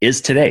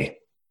is today.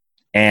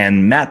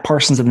 And Matt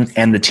Parsons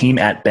and the team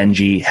at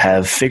Benji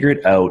have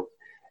figured out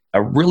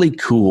a really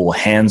cool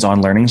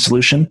hands-on learning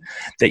solution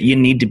that you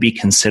need to be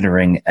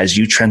considering as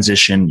you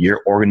transition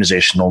your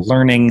organizational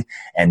learning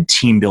and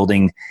team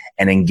building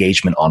and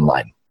engagement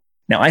online.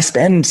 Now, I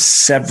spend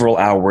several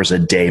hours a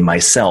day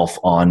myself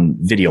on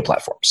video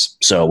platforms.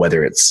 So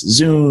whether it's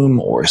Zoom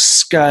or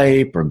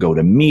Skype or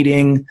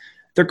GoToMeeting,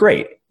 they're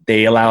great.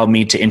 They allow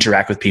me to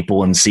interact with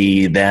people and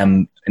see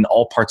them in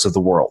all parts of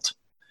the world.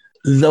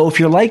 Though if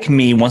you're like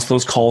me, once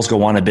those calls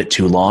go on a bit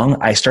too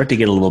long, I start to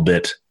get a little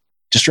bit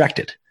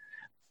distracted.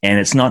 And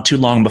it's not too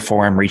long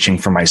before I'm reaching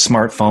for my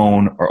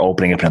smartphone or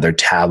opening up another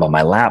tab on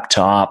my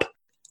laptop.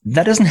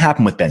 That doesn't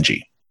happen with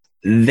Benji.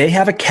 They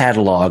have a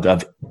catalog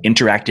of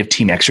interactive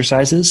team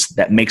exercises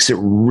that makes it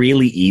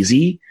really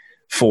easy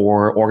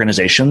for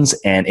organizations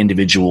and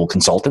individual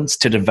consultants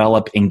to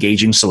develop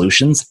engaging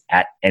solutions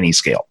at any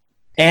scale.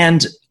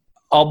 And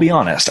I'll be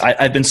honest,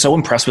 I've been so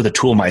impressed with the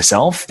tool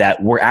myself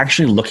that we're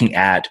actually looking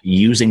at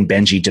using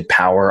Benji to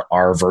power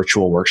our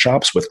virtual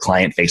workshops with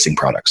client-facing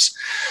products.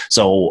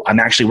 So I'm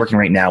actually working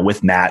right now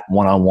with Matt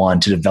one-on-one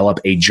to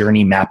develop a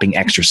journey mapping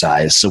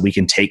exercise so we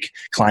can take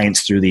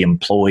clients through the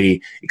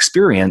employee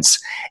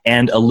experience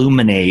and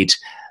illuminate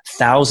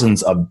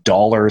thousands of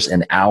dollars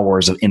and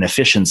hours of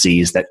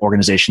inefficiencies that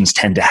organizations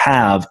tend to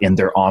have in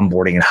their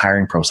onboarding and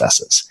hiring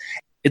processes.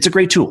 It's a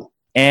great tool.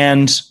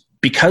 And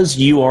because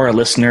you are a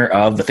listener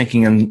of the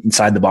Thinking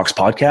Inside the Box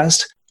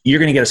podcast, you're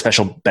going to get a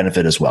special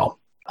benefit as well.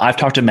 I've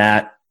talked to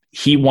Matt.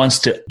 He wants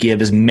to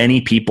give as many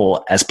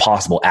people as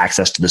possible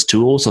access to this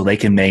tool so they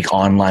can make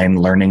online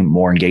learning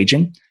more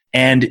engaging.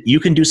 And you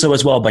can do so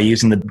as well by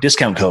using the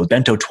discount code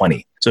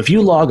BENTO20. So if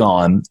you log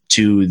on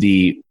to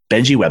the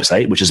Benji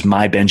website, which is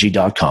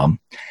mybenji.com,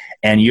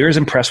 and you're as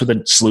impressed with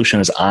the solution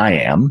as I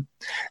am,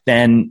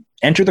 then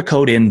enter the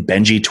code in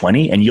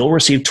BENJI20 and you'll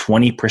receive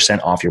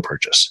 20% off your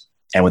purchase.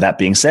 And with that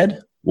being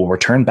said, we'll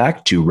return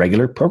back to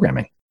regular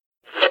programming.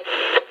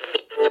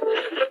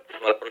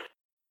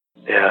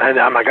 Yeah, and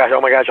oh my gosh,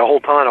 a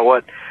whole ton of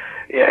what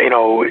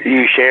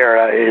you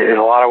share is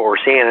a lot of what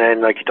we're seeing,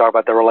 and like you talk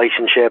about the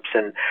relationships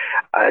and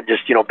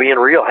just being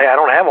real. Hey, I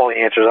don't have all the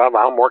answers.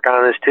 I'm working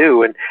on this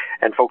too,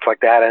 and folks like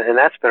that, and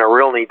that's been a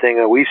real neat thing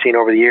that we've seen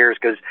over the years.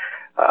 Because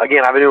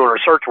again, I've been doing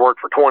research work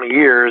for 20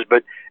 years,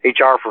 but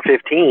HR for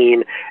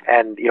 15,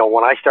 and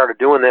when I started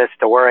doing this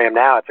to where I am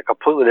now, it's a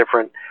completely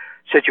different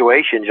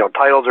situations.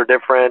 Titles are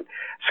different,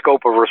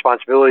 scope of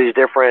responsibility is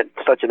different,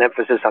 such an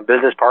emphasis on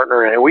business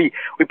partner. And we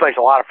place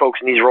a lot of folks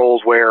in these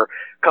roles where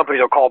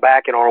companies will call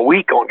back in on a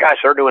week going, gosh,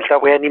 they're doing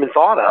stuff we hadn't even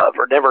thought of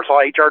or never saw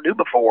HR do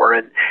before.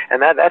 And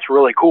that's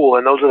really cool.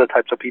 And those are the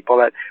types of people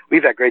that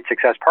we've had great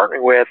success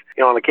partnering with,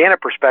 on the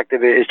candidate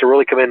perspective, is to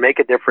really come in, make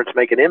a difference,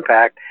 make an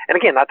impact. And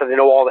again, not that they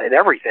know all and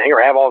everything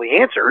or have all the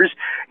answers,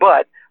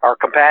 but are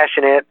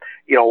compassionate,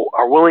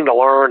 are willing to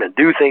learn and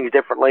do things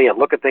differently and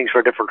look at things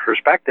from a different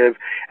perspective.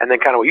 And then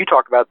kind of what you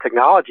talk about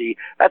technology,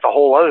 that's a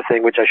whole other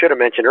thing, which I should have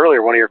mentioned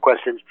earlier. One of your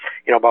questions,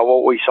 about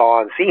what we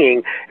saw and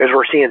seeing is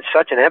we're seeing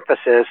such an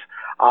emphasis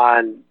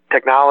on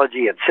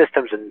technology and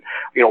systems and,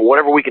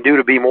 whatever we can do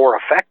to be more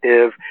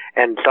effective.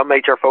 And some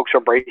HR folks are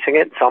embracing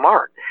it and some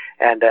aren't.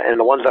 And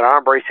the ones that are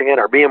embracing it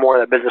are being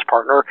more of that business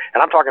partner.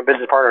 And I'm talking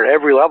business partner at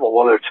every level,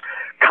 whether it's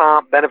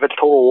comp, benefits,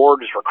 total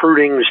rewards,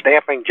 recruiting,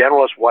 staffing,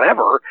 generalists,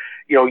 whatever.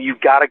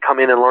 You've got to come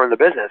in and learn the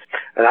business.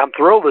 And I'm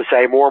thrilled to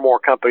say more and more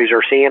companies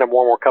are seeing and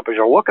more companies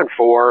are looking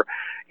for,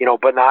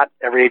 but not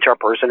every HR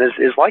person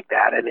is like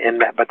that.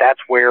 But that's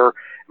where,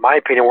 in my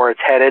opinion, where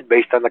it's headed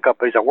based on the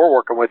companies that we're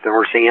working with and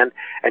we're seeing,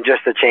 and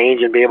just to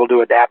change and be able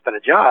to adapt and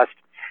adjust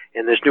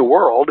in this new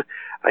world,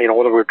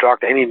 whether we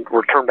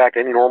return back to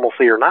any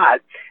normalcy or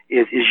not,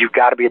 is you've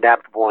got to be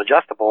adaptable and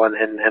adjustable. And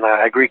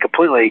I agree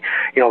completely.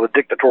 The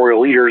dictatorial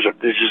leaders are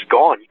just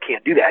gone. You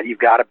can't do that. You've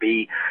got to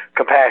be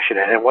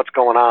compassionate and what's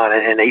going on.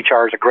 And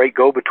HR is a great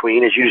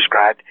go-between, as you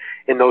described,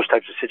 in those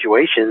types of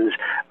situations.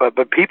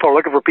 But people are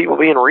looking for people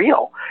being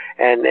real.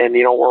 And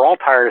we're all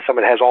tired of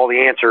someone that has all the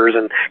answers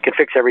and can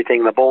fix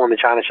everything, the bull in the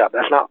china shop.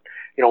 That's not,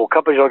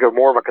 companies are looking at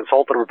more of a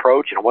consultative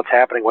approach, what's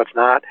happening, what's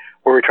not,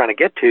 where we're trying to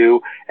get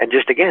to, and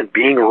just, again,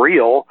 being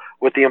real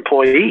with the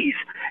employees.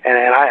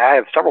 And I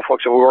have several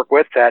folks that we work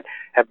with that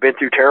have been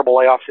through terrible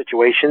layoff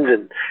situations,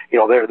 and,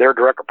 their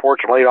direct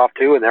reports are laid off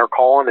too, and they're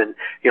calling and,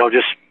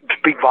 just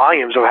speak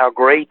volumes of how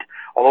great,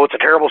 although it's a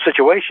terrible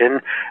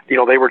situation, they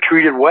were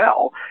treated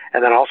well.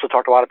 And then I also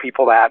talked to a lot of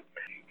people that,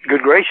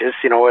 good gracious,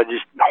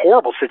 just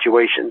horrible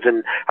situations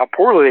and how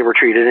poorly they were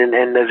treated.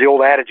 And as the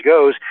old adage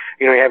goes,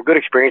 you have good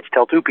experience,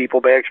 tell 2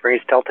 people, bad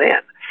experience, tell 10.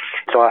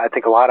 So I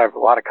think a lot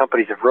of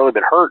companies have really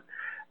been hurt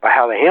by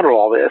how they handle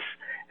all this.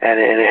 And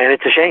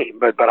it's a shame,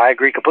 but I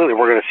agree completely.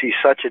 We're going to see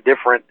such a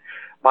different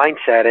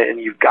mindset, and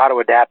you've got to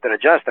adapt and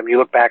adjust. I mean, you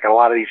look back at a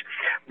lot of these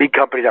big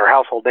companies that are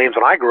household names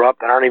when I grew up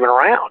that aren't even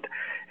around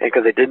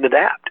because they didn't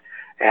adapt.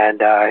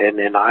 And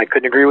I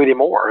couldn't agree with you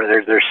more.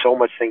 There's so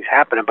much things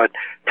happening, but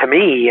to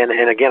me, and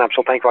again, I'm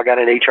so thankful I got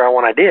into HR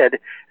when I did,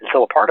 and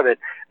still a part of it.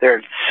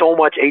 There's so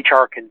much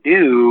HR can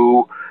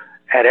do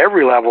at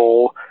every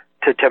level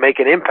to make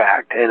an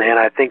impact, and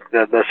I think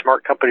the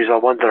smart companies are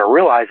the ones that are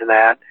realizing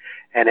that,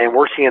 and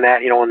we're seeing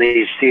that, in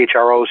these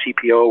CHRO,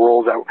 CPO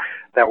roles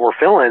that we're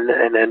filling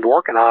and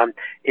working on.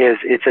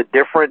 It's a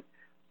different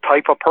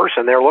type of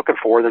person they're looking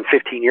for than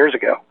 15 years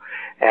ago.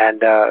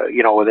 And,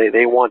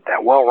 they want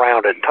that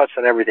well-rounded, touched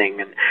on everything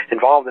and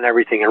involved in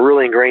everything and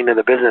really ingrained in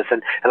the business.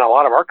 And a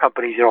lot of our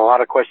companies, a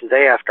lot of questions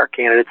they ask our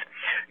candidates,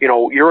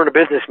 you're in a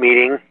business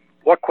meeting,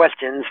 what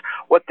questions,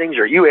 what things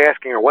are you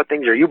asking or what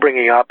things are you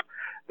bringing up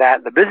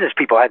that the business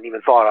people hadn't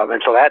even thought of?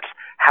 And so that's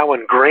how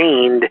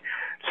ingrained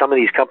some of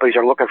these companies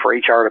are looking for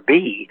HR to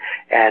be.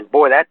 And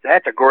boy,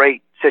 that's a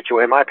great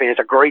situation. In my opinion, it's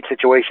a great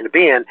situation to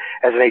be in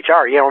as an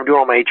HR. I'm doing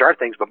all my HR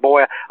things, but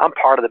boy, I'm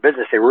part of the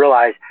business. They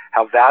realize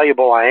how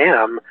valuable I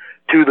am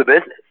to the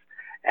business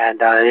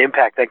and an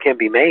impact that can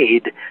be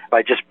made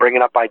by just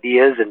bringing up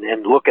ideas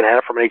and looking at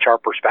it from an HR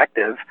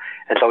perspective.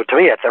 And so to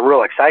me, it's a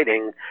real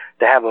exciting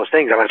to have those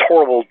things. I mean, it's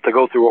horrible to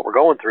go through what we're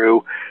going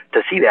through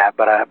to see that,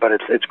 but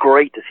it's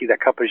great to see that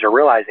companies are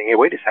realizing, hey,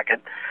 wait a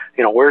second,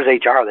 where's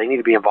HR? They need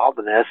to be involved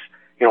in this.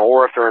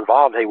 Or if they're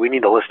involved, hey, we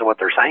need to listen to what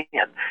they're saying.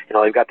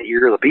 They've got the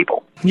ear of the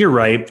people. You're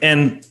right.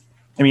 And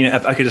I mean,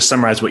 if I could just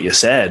summarize what you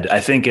said, I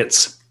think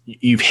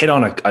you've hit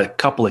on a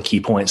couple of key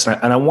points.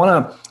 And I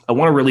want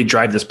to really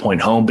drive this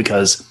point home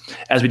because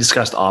as we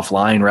discussed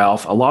offline,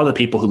 Ralph, a lot of the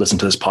people who listen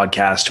to this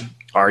podcast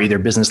are either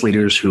business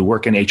leaders who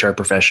work in HR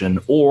profession,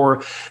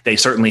 or they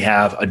certainly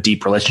have a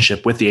deep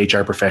relationship with the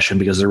HR profession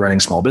because they're running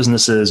small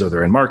businesses or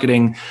they're in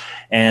marketing.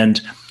 And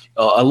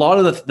a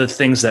lot of the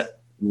things that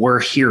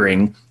we're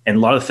hearing and a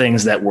lot of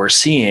things that we're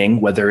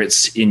seeing, whether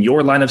it's in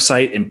your line of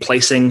sight in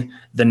placing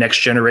the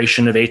next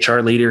generation of HR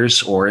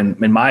leaders or in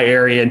my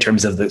area in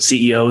terms of the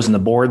CEOs and the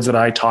boards that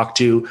I talk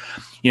to,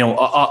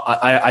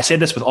 I say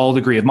this with all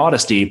degree of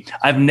modesty.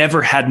 I've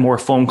never had more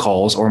phone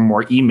calls or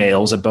more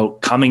emails about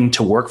coming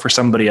to work for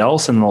somebody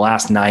else in the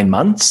last 9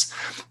 months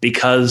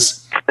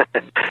because,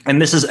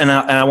 and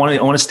I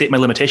want to state my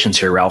limitations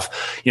here,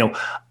 Ralph.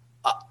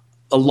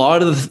 A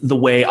lot of the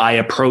way I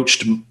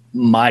approached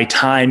my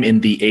time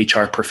in the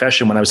HR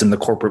profession when I was in the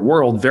corporate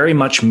world very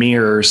much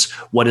mirrors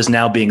what is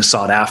now being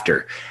sought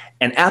after.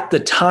 And at the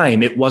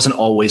time, it wasn't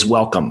always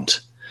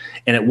welcomed.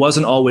 And it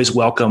wasn't always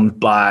welcomed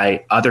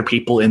by other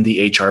people in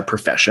the HR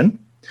profession.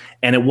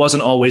 And it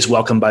wasn't always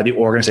welcomed by the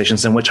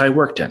organizations in which I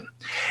worked in.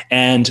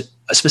 And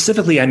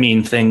specifically, I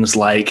mean things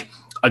like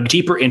a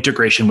deeper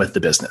integration with the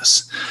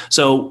business.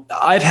 So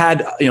I've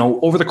had,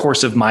 over the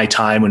course of my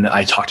time when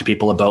I talk to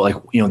people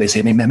about they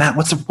say, "Man, Matt,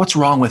 what's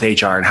wrong with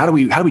HR? And how do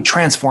we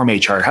transform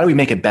HR? How do we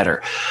make it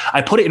better?"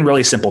 I put it in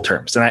really simple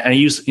terms. And I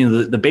use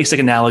the basic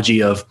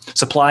analogy of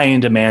supply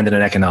and demand in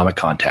an economic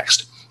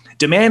context.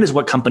 Demand is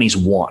what companies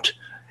want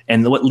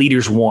and what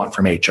leaders want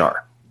from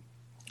HR.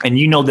 And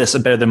you know this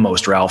better than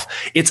most, Ralph.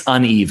 It's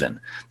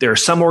uneven. There are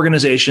some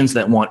organizations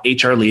that want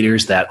HR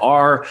leaders that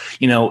are,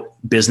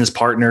 business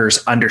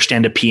partners,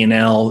 understand a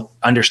P&L,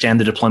 understand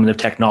the deployment of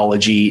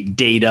technology,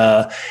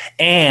 data,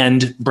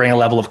 and bring a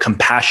level of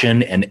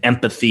compassion and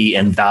empathy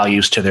and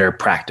values to their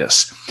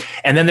practice.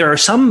 And then there are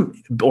some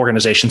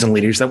organizations and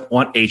leaders that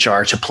want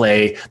HR to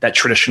play that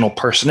traditional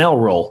personnel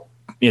role.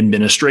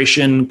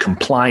 Administration,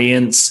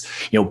 compliance,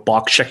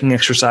 box checking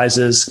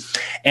exercises.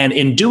 And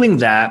in doing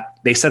that,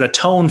 they set a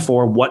tone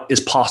for what is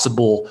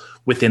possible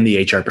within the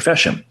HR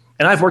profession.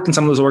 And I've worked in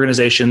some of those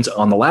organizations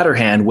on the latter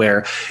hand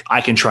where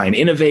I can try and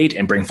innovate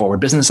and bring forward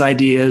business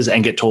ideas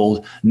and get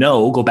told,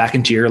 no, go back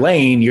into your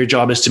lane. Your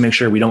job is to make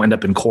sure we don't end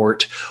up in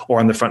court or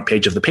on the front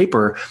page of the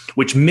paper,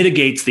 which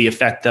mitigates the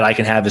effect that I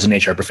can have as an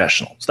HR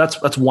professional. So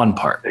that's one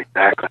part.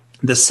 Exactly.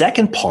 The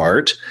second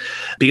part,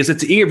 because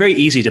it's very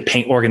easy to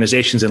paint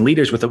organizations and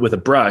leaders with a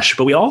brush,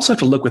 but we also have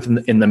to look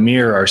in the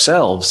mirror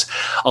ourselves.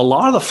 A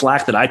lot of the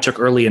flack that I took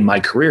early in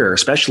my career,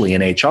 especially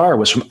in HR,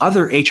 was from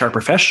other HR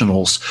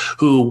professionals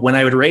who, when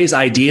I would raise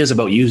ideas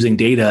about using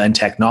data and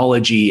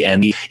technology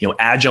and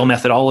agile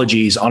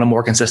methodologies on a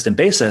more consistent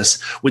basis,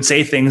 would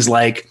say things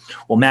like,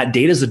 "Well, Matt,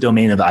 data is the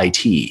domain of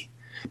IT.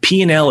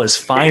 P&L is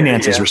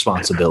finance's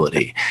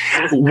responsibility.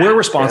 We're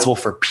responsible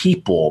for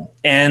people."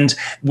 And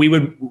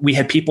we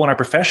had people in our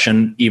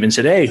profession even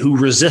today who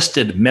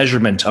resisted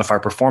measurement of our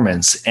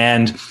performance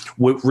and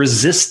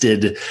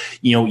resisted,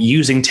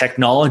 using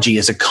technology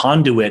as a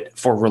conduit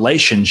for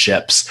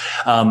relationships.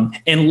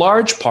 In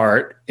large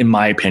part, in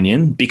my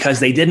opinion, because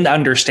they didn't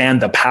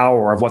understand the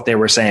power of what they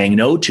were saying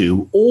no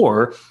to,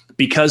 or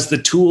because the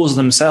tools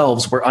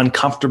themselves were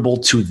uncomfortable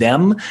to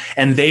them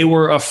and they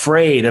were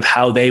afraid of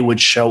how they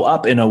would show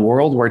up in a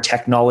world where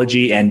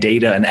technology and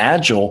data and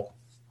agile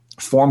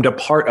formed a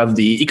part of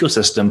the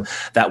ecosystem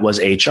that was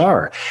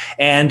HR.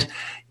 And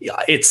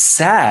it's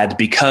sad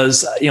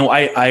because,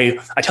 I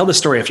tell this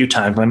story a few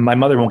times. My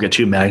mother won't get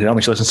too mad. I don't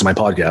think she listens to my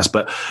podcast,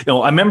 but,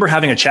 I remember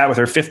having a chat with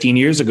her 15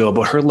 years ago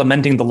about her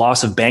lamenting the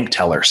loss of bank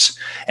tellers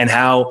and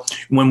how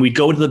when we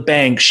go to the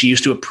bank, she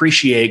used to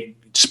appreciate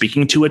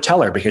speaking to a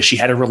teller because she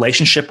had a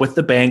relationship with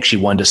the bank. She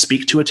wanted to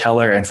speak to a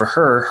teller. And for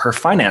her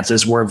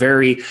finances were a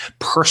very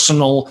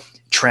personal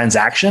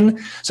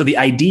transaction. So the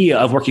idea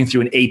of working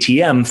through an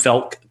ATM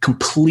felt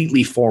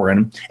completely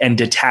foreign and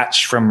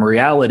detached from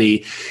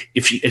reality.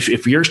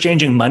 If you're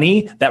exchanging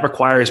money, that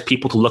requires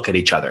people to look at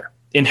each other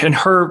in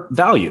her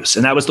values.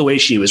 And that was the way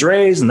she was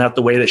raised and that's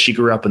the way that she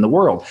grew up in the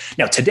world.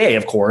 Now, today,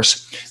 of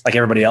course, like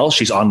everybody else,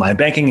 she's online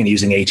banking and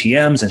using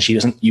ATMs and she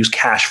doesn't use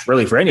cash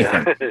really for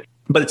anything.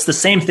 But it's the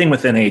same thing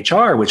within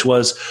HR, which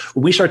was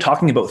when we started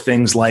talking about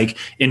things like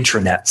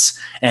intranets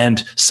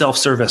and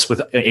self-service with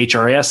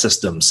HRIS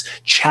systems,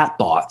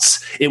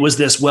 chatbots. It was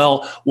this,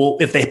 well,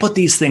 if they put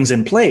these things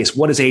in place,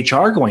 what is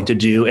HR going to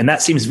do? And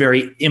that seems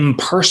very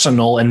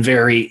impersonal and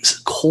very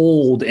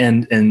cold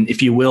and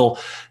if you will,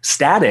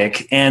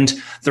 static. And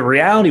the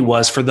reality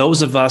was for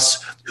those of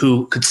us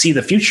who could see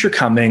the future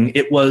coming,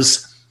 it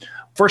was,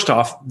 first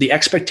off, the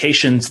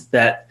expectations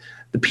that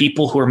the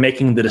people who are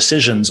making the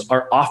decisions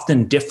are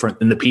often different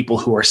than the people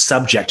who are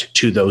subject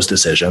to those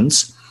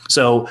decisions.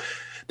 So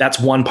that's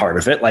one part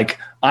of it. Like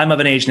I'm of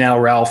an age now,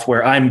 Ralph,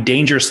 where I'm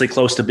dangerously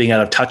close to being out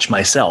of touch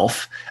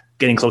myself,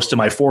 getting close to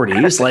my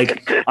 40s.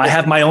 Like I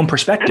have my own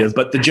perspective,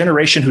 but the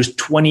generation who's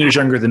 20 years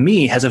younger than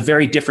me has a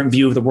very different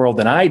view of the world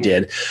than I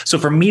did. So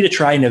for me to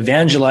try and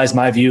evangelize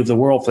my view of the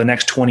world for the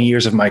next 20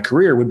 years of my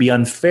career would be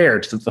unfair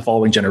to the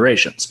following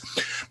generations.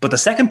 But the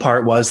second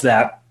part was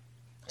that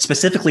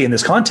specifically in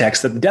this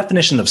context, that the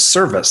definition of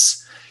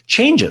service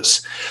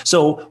changes.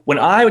 So when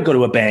I would go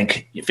to a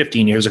bank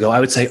 15 years ago, I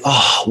would say,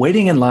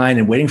 waiting in line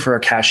and waiting for a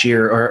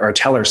cashier or a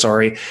teller,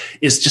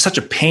 is just such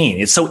a pain.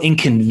 It's so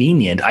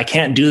inconvenient. I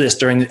can't do this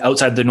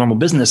outside the normal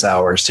business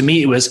hours. To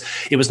me, it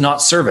was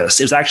not service.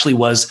 It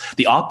was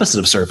the opposite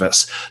of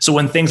service. So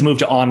when things moved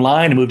to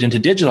online and moved into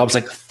digital, I was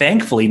like,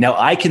 thankfully now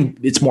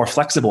it's more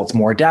flexible. It's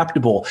more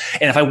adaptable.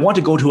 And if I want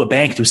to go to a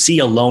bank to see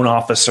a loan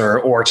officer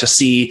or to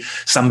see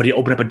somebody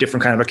open up a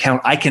different kind of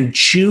account, I can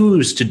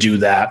choose to do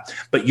that,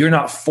 but you're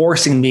not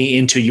forcing me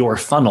into your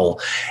funnel.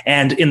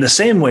 And in the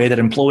same way that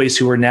employees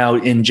who are now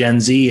in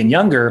Gen Z and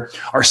younger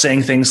are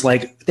saying things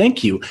like,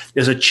 thank you.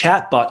 There's a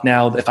chat bot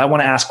now. If I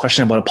want to ask a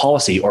question about a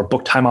policy or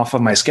book time off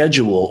of my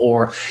schedule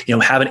or,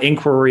 have an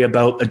inquiry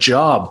about a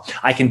job,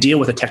 I can deal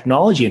with a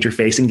technology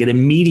interface and get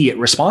immediate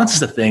responses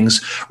to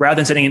things rather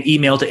than sending an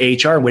email to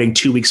HR and waiting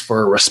 2 weeks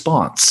for a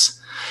response.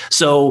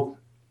 So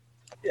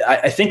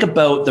I think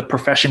about the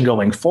profession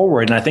going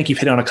forward, and I think you've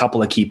hit on a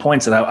couple of key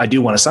points that I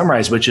do want to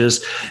summarize, which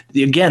is,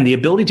 again, the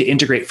ability to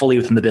integrate fully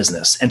within the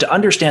business and to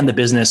understand the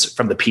business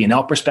from the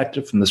P&L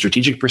perspective, from the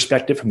strategic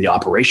perspective, from the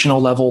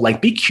operational level,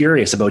 like be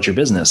curious about your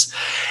business.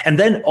 And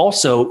then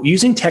also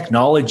using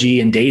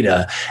technology and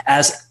data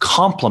as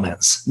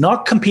complements,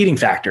 not competing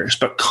factors,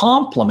 but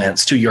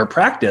complements to your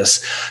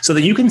practice so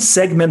that you can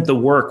segment the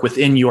work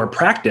within your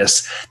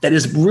practice that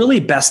is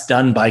really best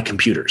done by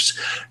computers.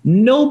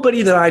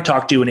 Nobody that I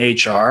talk to in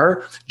HR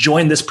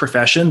joined this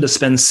profession to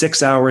spend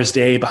 6 hours a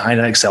day behind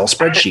an Excel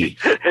spreadsheet.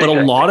 But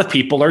a lot of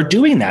people are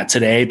doing that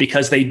today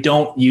because they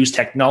don't use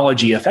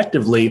technology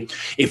effectively.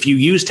 If you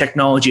use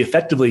technology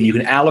effectively, you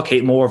can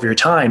allocate more of your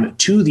time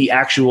to the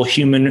actual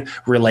human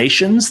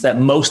relations that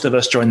most of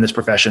us join this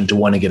profession to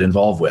want to get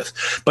involved with.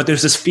 But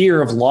there's this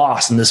fear of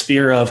loss and this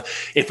fear of,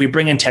 if we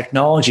bring in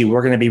technology,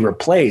 we're going to be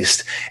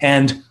replaced.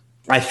 And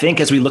I think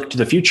as we look to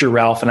the future,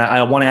 Ralph, and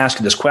I want to ask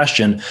you this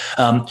question,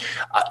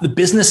 the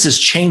business is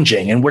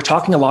changing, and we're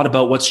talking a lot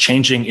about what's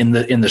changing in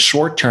the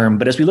short term.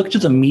 But as we look to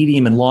the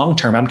medium and long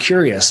term, I'm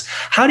curious,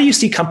 how do you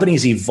see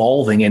companies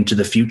evolving into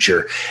the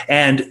future?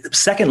 And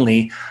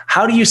secondly,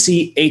 how do you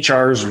see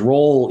HR's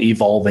role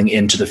evolving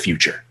into the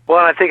future?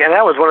 Well, I think, and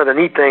that was one of the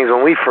neat things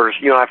when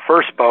I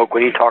first spoke,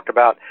 when you talked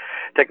about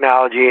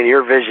technology and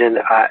your vision,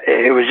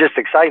 it was just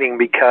exciting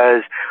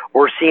because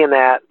we're seeing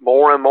that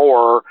more and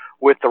more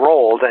with the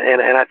roles. And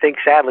I think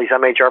sadly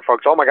some HR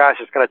folks, oh my gosh,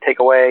 it's going to take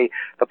away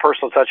the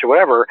personal touch or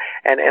whatever.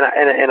 And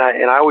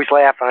I always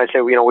laugh and I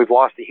say, we've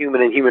lost the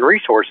human and human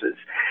resources.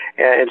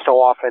 And so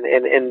often,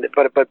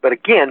 but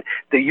again,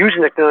 the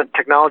using the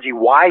technology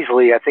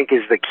wisely, I think,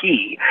 is the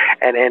key.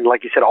 And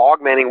like you said,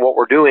 augmenting what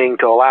we're doing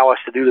to allow us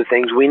to do the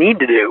things we need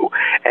to do.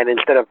 And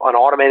instead of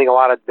automating a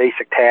lot of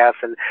basic tasks.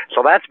 And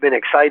so that's been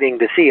exciting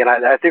to see. And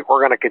I think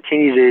we're going to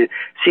continue to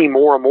see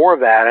more and more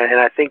of that.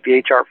 And I think the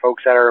HR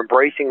folks that are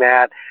embracing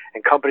that,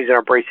 and companies that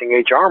are embracing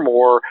HR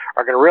more,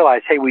 are going to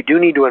realize, hey, we do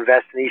need to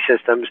invest in these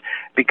systems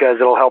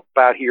because it'll help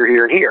out here,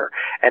 here, and here.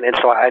 And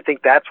so I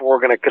think that's where we're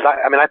going to, because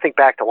I think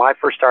back to when I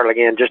first started,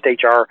 again, just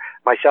HR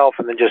myself,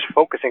 and then just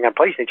focusing on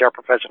placing HR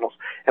professionals,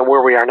 and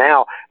where we are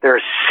now, there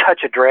is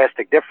such a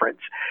drastic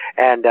difference.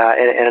 And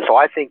so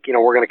I think,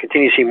 we're going to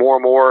continue to see more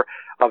and more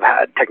of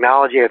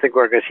technology. I think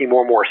we're going to see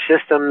more and more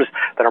systems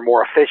that are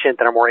more efficient,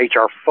 that are more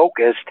HR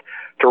focused,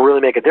 to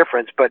really make a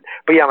difference. But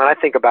yeah, when I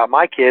think about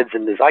my kids,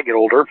 and as I get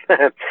older,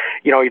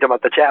 you talk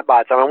about the chat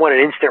bots. I want an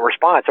instant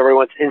response.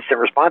 Everyone wants instant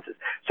responses.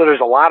 So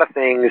there's a lot of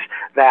things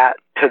that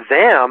to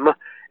them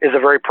is a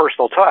very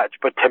personal touch.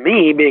 But to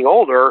me, being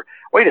older,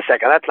 wait a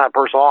second, that's not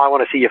personal. I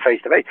want to see you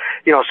face to face.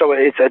 So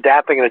it's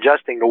adapting and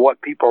adjusting to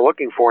what people are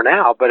looking for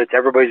now, but it's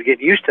everybody's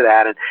getting used to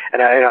that.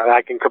 And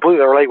I can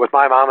completely relate with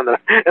my mom in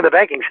the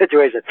banking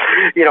situation,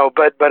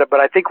 but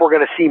I think we're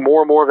going to see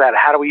more and more of that.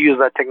 How do we use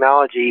that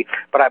technology?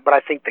 But I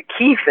think the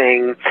key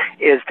thing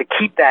is to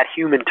keep that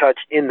human touch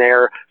in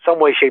there some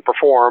way, shape, or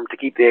form, to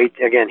keep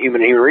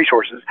human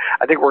resources.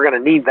 I think we're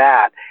going to need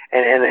that.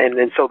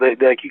 And so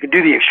you can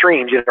do the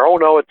extremes. Oh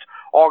no, it's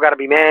all got to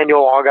be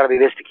manual, all got to be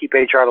this to keep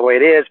HR the way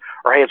it is,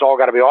 or hey, it's all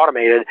got to be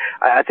automated.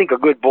 I think a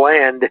good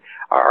blend is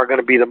going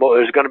to be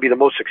the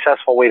most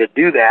successful way to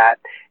do that,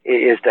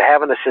 is to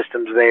having the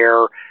systems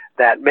there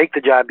that make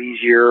the job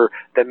easier,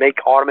 that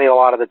automate a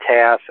lot of the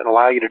tasks and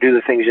allow you to do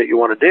the things that you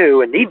want to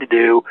do and need to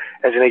do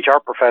as an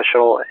HR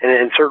professional,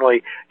 and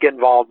certainly get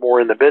involved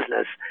more in the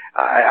business.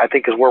 I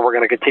think is where we're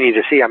going to continue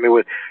to see.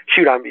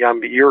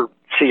 You're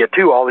see it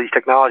too, all these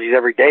technologies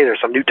every day.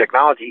 There's some new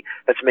technology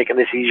that's making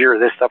this easier,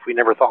 this stuff we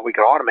never thought we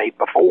could automate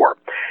before.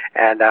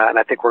 And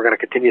I think we're going to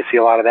continue to see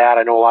a lot of that.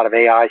 I know a lot of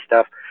AI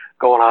stuff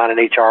going on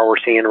in HR. We're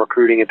seeing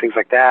recruiting and things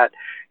like that.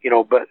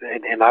 But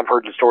I've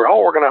heard the story,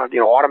 we're going to,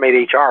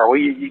 automate HR. Well,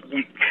 you,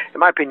 in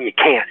my opinion, you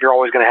can't. You're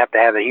always going to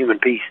have a human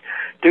piece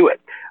to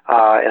it.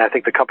 And I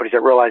think the companies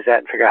that realize that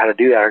and figure out how to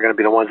do that are going to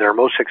be the ones that are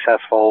most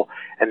successful,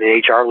 and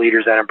the HR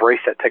leaders that embrace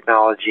that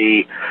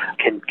technology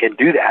can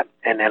do that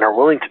and are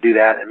willing to do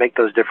that and make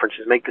those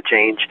differences, make the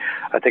change.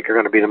 I think are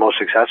going to be the most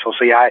successful.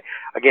 So yeah,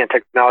 again,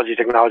 technology.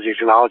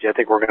 I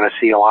think we're going to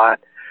see a lot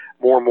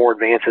more and more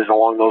advances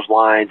along those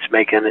lines,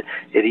 making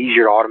it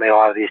easier to automate a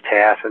lot of these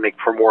tasks and make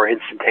for more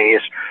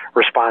instantaneous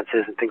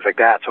responses and things like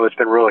that. So it's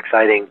been real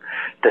exciting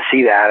to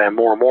see that, and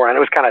more and more. And it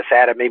was kind of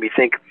sad. It made me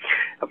think,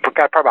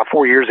 probably about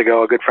 4 years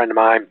ago, a good friend of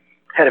mine,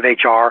 head of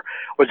HR,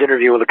 was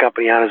interviewing with a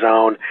company on his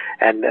own,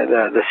 and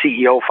the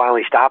CEO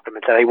finally stopped him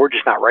and said, hey, we're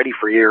just not ready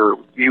for your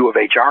view of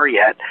HR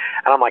yet.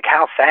 And I'm like,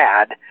 how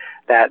sad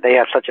that they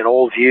have such an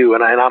old view.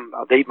 And I'm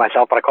dating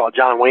myself, but I call it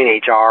John Wayne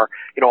HR,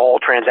 all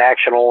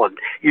transactional and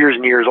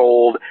years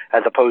old,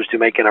 as opposed to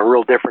making a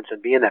real difference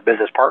and being that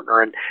business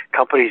partner. And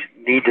companies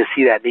need to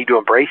see that, need to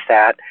embrace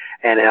that.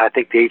 And I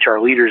think the HR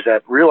leaders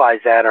that realize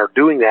that, are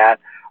doing that,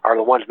 are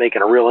the ones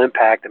making a real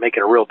impact and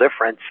making a real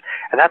difference.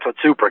 And that's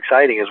what's super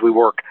exciting as we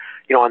work,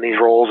 on these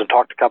roles and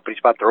talk to companies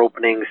about their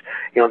openings,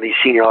 these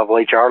senior level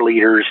HR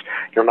leaders,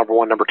 number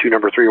 1, number 2,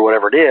 number 3, or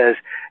whatever it is,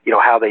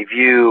 how they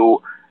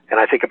view And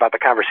I think about the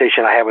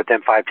conversation I had with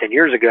them 5-10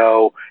 years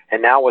ago,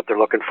 and now what they're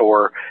looking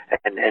for,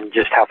 and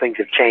just how things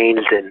have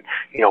changed, and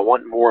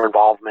wanting more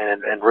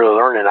involvement and really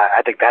learning.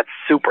 I think that's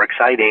super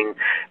exciting,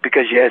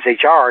 because you, as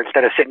HR,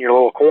 instead of sitting in your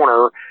little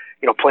corner,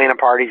 planning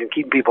parties and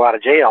keeping people out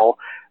of jail,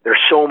 there's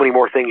so many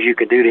more things you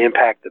can do to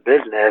impact the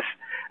business.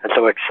 And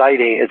so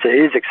exciting, it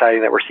is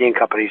exciting that we're seeing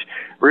companies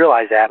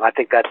realize that. And I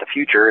think that's the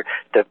future,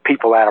 the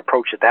people that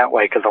approach it that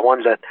way, because the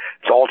ones that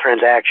it's all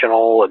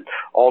transactional and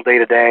all day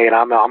to day, and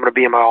I'm going to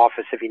be in my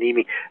office if you need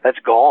me, that's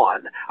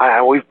gone.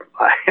 We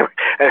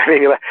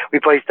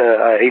placed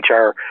a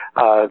HR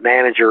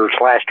manager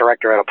 /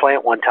 director at a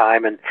plant one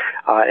time, and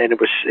it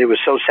was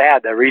so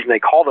sad. The reason they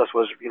called us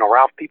was,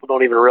 Ralph, people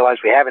don't even realize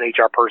we have an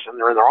HR person.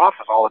 They're in their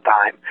office all the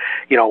time.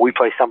 We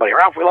place somebody,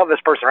 Ralph, we love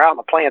this person. They're out in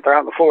the plant. They're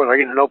out on the floor. They're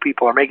getting to know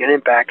people. They're making an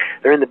impact.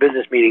 They're in the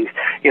business meetings,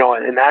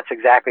 and that's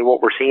exactly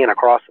what we're seeing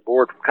across the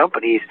board from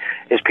companies,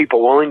 is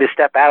people willing to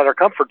step out of their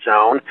comfort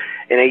zone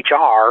in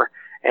HR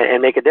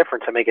and make a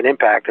difference and make an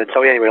impact. And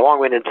so anyway,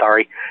 long-winded,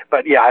 sorry.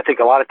 But yeah, I think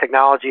a lot of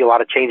technology, a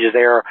lot of changes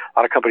there, a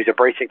lot of companies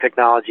embracing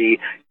technology,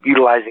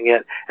 utilizing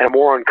it, and a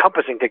more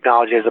encompassing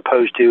technology as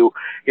opposed to,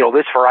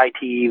 this for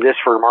IT, this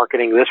for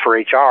marketing, this for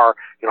HR.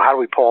 How do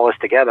we pull all this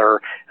together?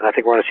 And I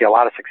think we're going to see a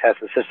lot of success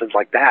in systems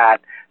like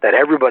that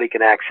everybody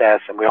can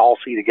access and we all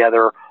see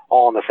together,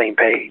 all on the same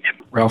page.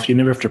 Ralph, you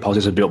never have to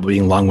apologize about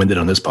being long-winded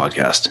on this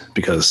podcast,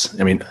 because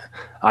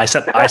I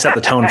set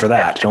the tone for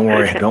that. Don't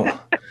worry. Don't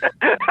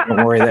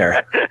worry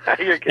there.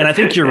 And I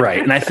think you're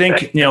right. And I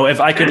think, if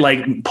I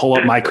could pull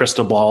up my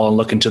crystal ball and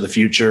look into the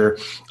future,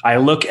 I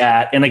look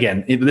at, and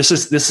again,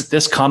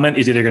 this comment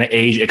is either going to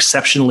age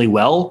exceptionally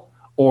well,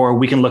 or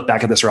we can look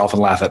back at this, Ralph,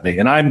 and laugh at me.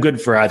 And I'm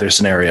good for either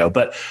scenario.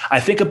 But I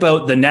think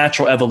about the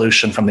natural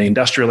evolution from the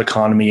industrial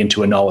economy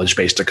into a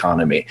knowledge-based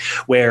economy,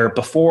 where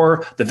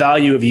before the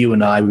value of you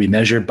and I would be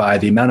measured by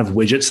the amount of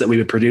widgets that we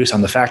would produce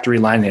on the factory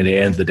line at the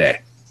end of the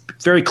day.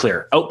 Very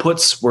clear.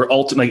 Outputs were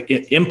ultimately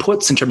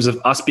inputs in terms of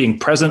us being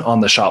present on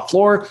the shop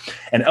floor,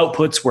 and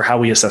outputs were how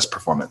we assess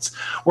performance.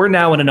 We're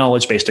now in a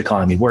knowledge-based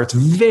economy where it's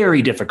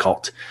very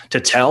difficult to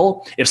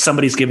tell if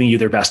somebody's giving you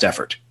their best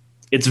effort.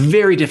 It's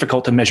very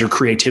difficult to measure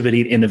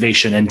creativity,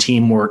 innovation, and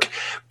teamwork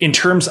in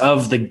terms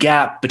of the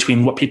gap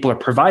between what people are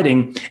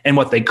providing and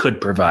what they could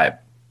provide,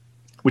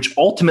 which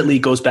ultimately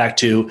goes back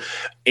to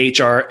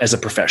HR as a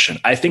profession.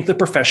 I think the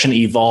profession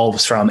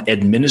evolves from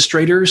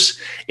administrators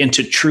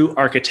into true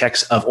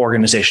architects of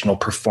organizational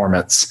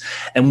performance.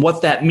 And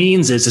what that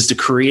means is to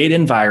create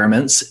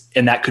environments,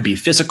 and that could be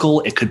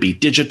physical, it could be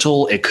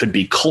digital, it could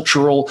be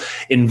cultural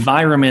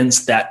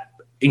environments that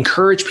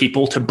encourage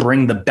people to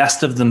bring the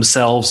best of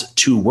themselves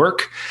to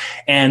work.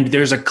 And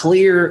there's a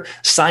clear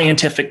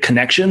scientific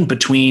connection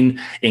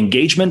between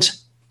engagement,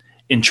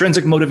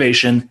 intrinsic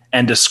motivation,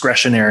 and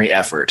discretionary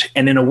effort.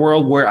 And in a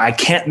world where I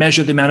can't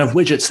measure the amount of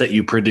widgets that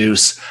you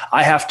produce,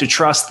 I have to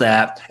trust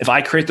that if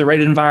I create the right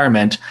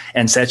environment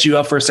and set you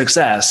up for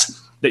success,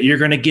 that you're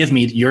going to give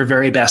me your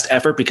very best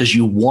effort because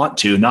you want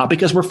to, not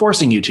because we're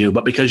forcing you to,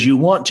 but because you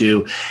want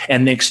to.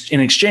 And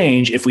in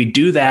exchange, if we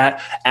do that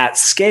at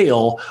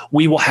scale,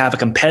 we will have a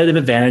competitive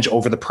advantage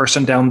over the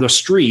person down the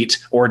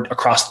street or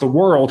across the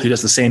world who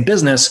does the same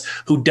business,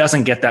 who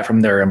doesn't get that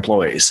from their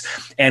employees.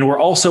 And we're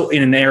also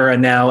in an era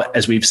now,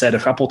 as we've said a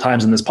couple of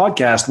times in this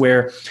podcast,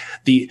 where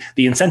the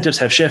incentives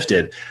have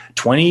shifted.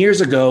 20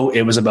 years ago,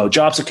 it was about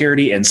job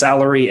security and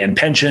salary and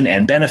pension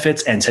and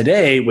benefits. And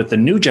today, with the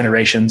new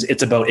generations,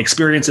 it's about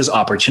experiences,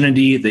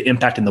 opportunity, the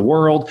impact in the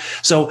world.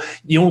 So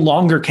no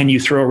longer can you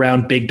throw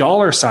around big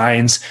dollar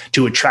signs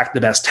to attract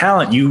the best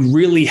talent. You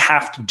really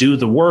have to do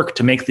the work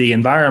to make the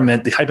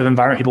environment, the type of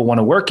environment people want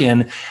to work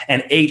in.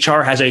 And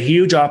HR has a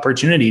huge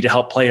opportunity to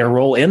help play a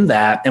role in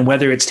that. And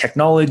whether it's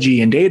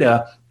technology and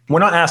data, we're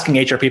not asking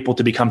HR people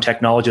to become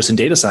technologists and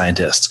data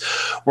scientists.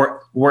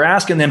 We're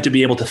asking them to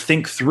be able to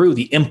think through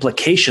the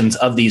implications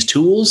of these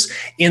tools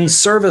in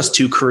service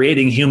to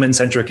creating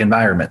human-centric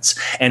environments.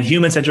 And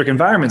human-centric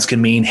environments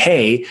can mean,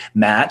 hey,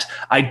 Matt,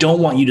 I don't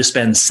want you to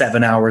spend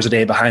 7 hours a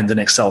day behind an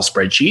Excel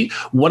spreadsheet.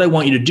 What I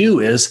want you to do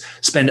is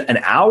spend an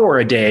hour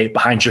a day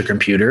behind your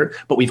computer,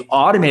 but we've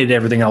automated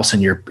everything else in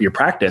your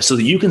practice so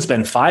that you can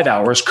spend 5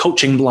 hours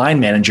coaching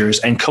line managers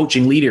and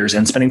coaching leaders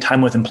and spending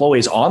time with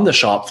employees on the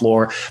shop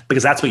floor,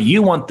 because that's what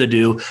you want to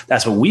do.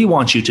 That's what we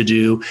want you to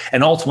do.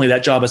 And ultimately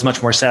that job is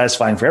much more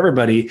satisfying for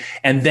everybody.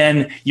 And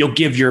then you'll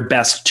give your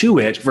best to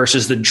it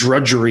versus the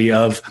drudgery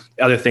of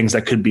other things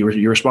that could be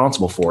you're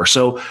responsible for.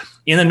 So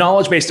in a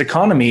knowledge-based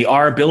economy,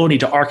 our ability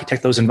to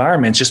architect those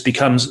environments just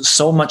becomes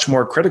so much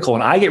more critical.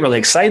 And I get really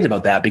excited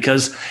about that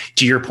because,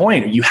 to your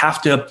point, you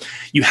have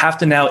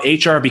to now,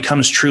 HR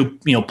becomes true,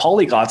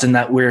 polyglots, in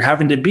that we're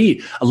having to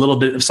be a little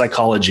bit of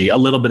psychology, a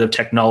little bit of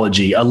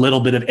technology, a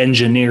little bit of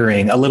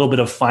engineering, a little bit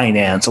of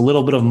finance, a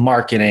little bit of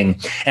marketing,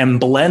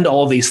 and blend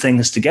all of these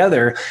things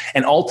together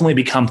and ultimately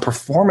become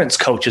performance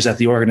coaches at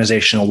the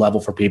organizational level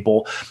for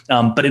people,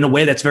 but in a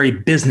way that's very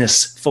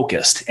business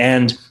focused.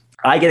 And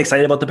I get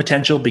excited about the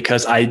potential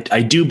because I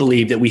do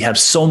believe that we have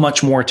so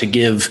much more to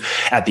give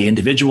at the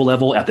individual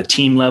level, at the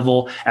team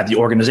level, at the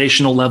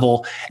organizational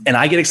level. And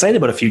I get excited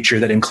about a future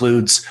that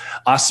includes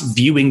us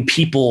viewing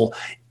people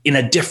in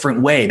a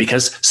different way,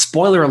 because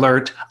spoiler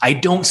alert, I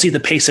don't see the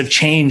pace of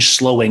change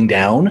slowing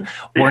down.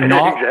 We're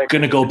not Exactly.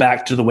 going to go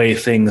back to the way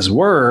things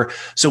were.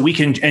 So we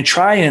can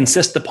try and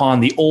insist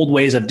upon the old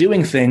ways of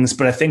doing things.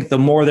 But I think the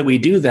more that we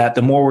do that,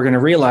 the more we're going to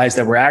realize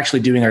that we're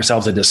actually doing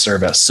ourselves a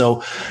disservice.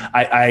 So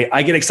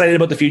I get excited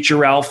about the future,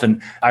 Ralph,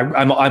 and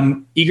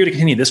I'm eager to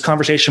continue this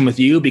conversation with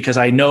you, because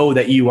I know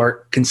that you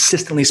are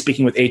consistently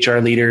speaking with HR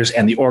leaders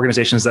and the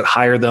organizations that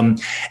hire them.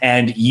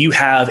 And you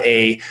have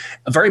a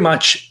very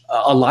much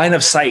a line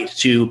of sight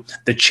to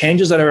the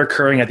changes that are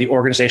occurring at the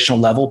organizational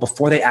level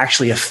before they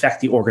actually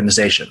affect the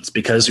organizations.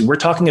 Because we're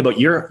talking about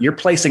you're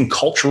placing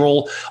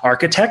cultural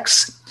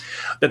architects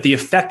that the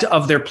effect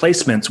of their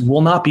placements will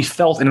not be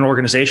felt in an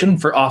organization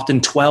for often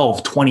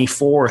 12,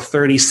 24,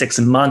 36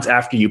 months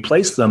after you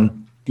place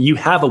them. You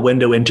have a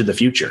window into the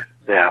future.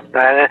 Yeah,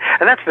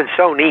 and that's been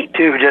so neat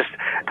too. Just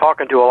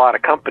talking to a lot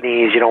of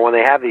companies, when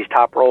they have these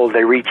top roles,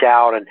 they reach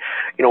out and,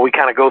 we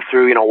kind of go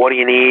through, what do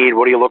you need?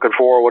 What are you looking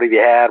for? What have you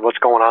had? What's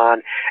going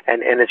on?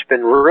 And it's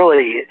been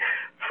really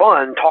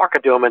fun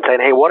talking to them and saying,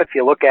 hey, what if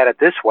you look at it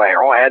this way?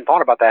 Or, oh, I hadn't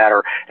thought about that.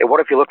 Or, hey, what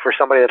if you look for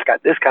somebody that's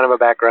got this kind of a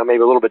background,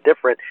 maybe a little bit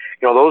different?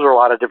 Those are a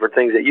lot of different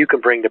things that you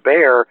can bring to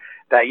bear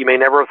that you may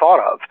never have thought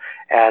of.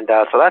 And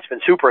so that's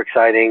been super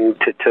exciting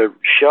to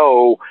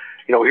show,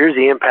 here's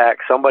the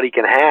impact somebody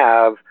can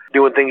have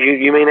doing things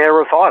you may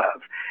never have thought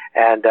of.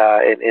 And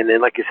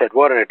then, like you said,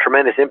 what a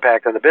tremendous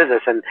impact on the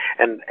business. And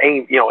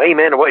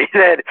amen to what you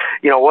said.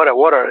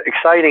 What a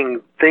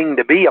exciting thing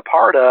to be a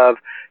part of,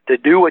 to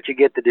do what you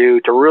get to do,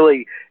 to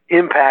really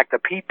impact the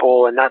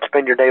people and not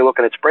spend your day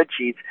looking at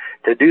spreadsheets.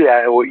 To do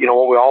that, what we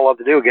all love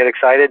to do, get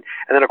excited.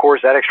 And then, of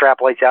course, that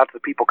extrapolates out to the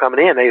people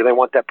coming in. They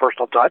want that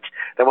personal touch.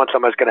 They want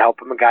somebody who's going to help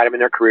them and guide them in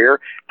their career,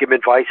 give them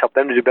advice, help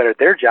them to do better at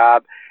their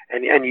job.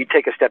 And you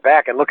take a step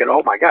back and look at,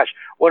 oh my gosh,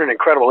 what an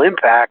incredible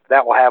impact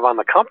that will have on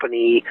the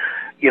company,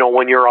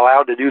 when you're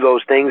allowed to do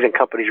those things and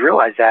companies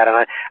realize that.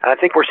 And I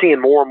think we're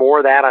seeing more and more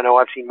of that. I know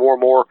I've seen more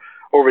and more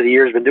over the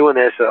years been doing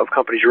this, of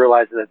companies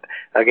realizing that,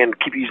 again,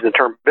 keep using the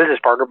term business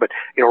partner, but,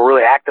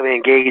 really actively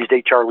engaged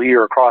HR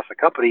leader across the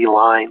company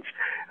lines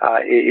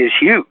is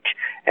huge.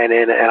 And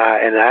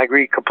I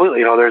agree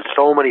completely. There's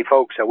so many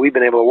folks that we've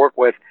been able to work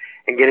with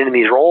and get into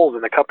these roles,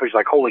 and the company's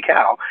like, holy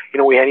cow,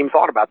 we hadn't even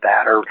thought about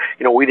that, or,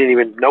 we didn't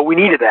even know we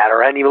needed that,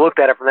 or hadn't even looked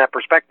at it from that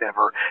perspective,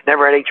 or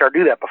never had HR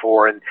do that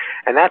before. And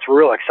that's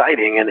real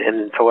exciting.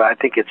 And so I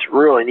think it's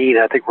really neat.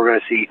 I think we're going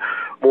to see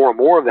more and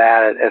more of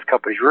that as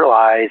companies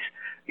realize,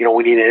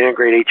 we need to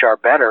integrate HR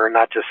better and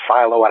not just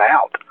silo it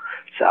out.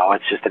 So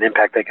it's just an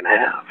impact they can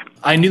have.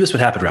 I knew this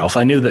would happen, Ralph.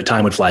 I knew that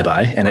time would fly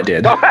by, and it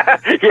did.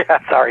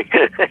 Yeah, sorry.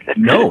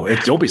 No,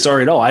 don't be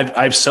sorry at all.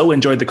 I've so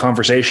enjoyed the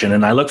conversation,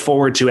 and I look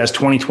forward to, as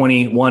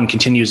 2021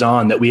 continues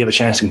on, that we have a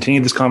chance to continue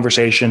this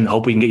conversation.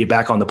 Hope we can get you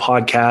back on the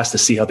podcast to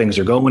see how things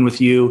are going with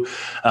you.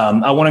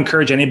 I want to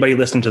encourage anybody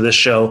listening to this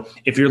show,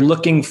 if you're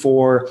looking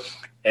for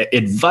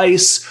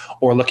advice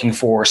or looking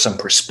for some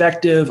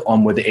perspective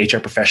on where the HR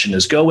profession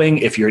is going,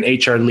 if you're an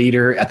HR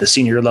leader at the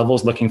senior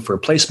levels looking for a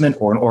placement,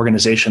 or an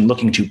organization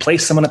looking to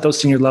place someone at those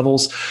senior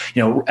levels,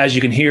 as you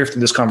can hear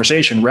through this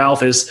conversation,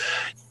 Ralph,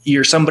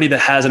 you're somebody that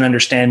has an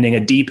understanding, a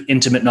deep,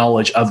 intimate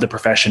knowledge of the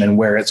profession and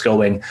where it's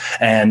going.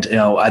 And,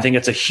 I think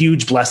it's a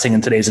huge blessing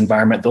in today's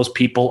environment. Those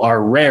people are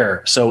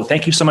rare. So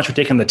thank you so much for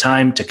taking the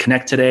time to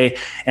connect today,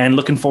 and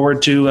looking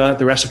forward to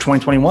the rest of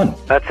 2021.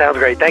 That sounds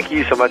great. Thank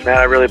you so much, Matt.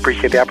 I really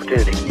appreciate the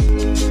opportunity.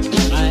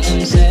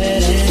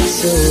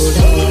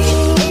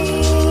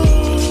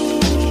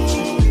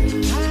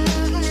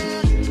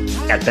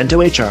 At Bento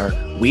HR,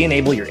 we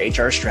enable your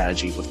HR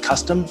strategy with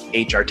custom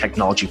HR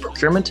technology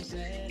procurement,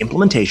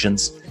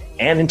 implementations,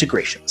 and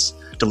integrations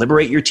to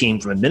liberate your team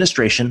from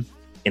administration,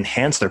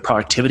 enhance their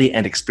productivity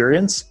and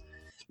experience,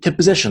 to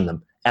position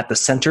them at the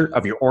center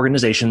of your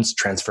organization's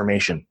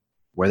transformation,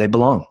 where they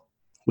belong.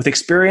 With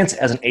experience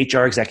as an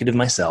HR executive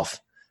myself,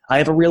 I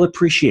have a real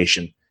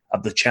appreciation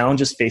of the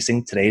challenges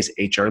facing today's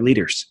HR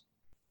leaders.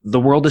 The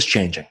world is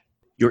changing.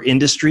 Your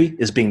industry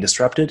is being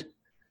disrupted.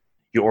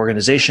 Your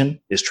organization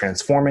is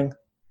transforming.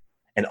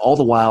 And all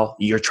the while,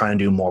 you're trying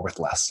to do more with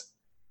less.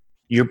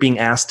 You're being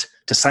asked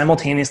to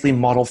simultaneously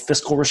model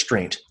fiscal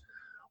restraint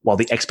while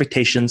the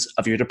expectations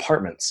of your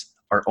departments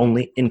are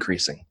only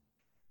increasing.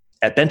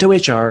 At Bento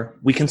HR,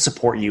 we can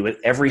support you at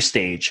every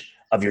stage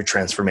of your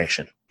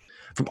transformation,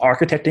 from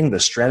architecting the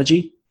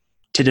strategy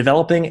to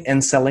developing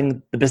and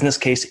selling the business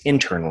case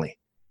internally.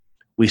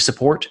 We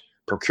support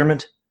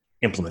procurement,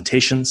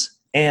 implementations,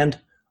 and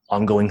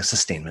ongoing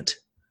sustainment.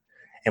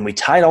 And we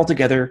tie it all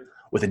together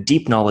with a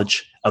deep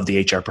knowledge of the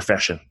HR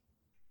profession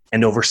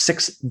and over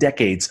 6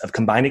 decades of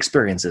combined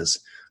experiences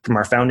from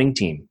our founding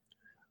team,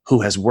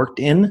 who has worked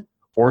in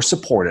or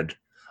supported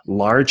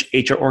large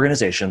HR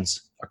organizations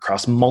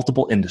across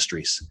multiple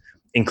industries,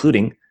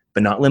 including,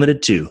 but not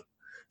limited to,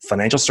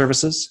 financial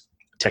services,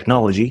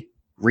 technology,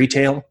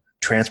 retail,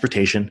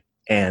 transportation,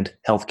 and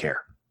healthcare.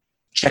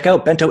 Check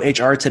out Bento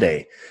HR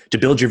today to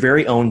build your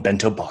very own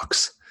bento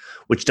box,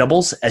 which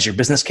doubles as your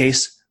business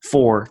case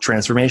for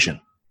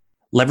transformation.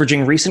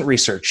 Leveraging recent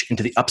research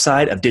into the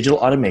upside of digital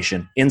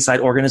automation inside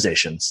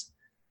organizations,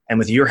 and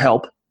with your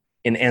help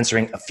in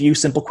answering a few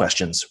simple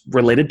questions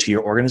related to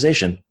your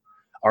organization,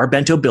 our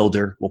Bento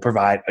Builder will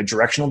provide a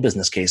directional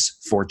business case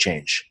for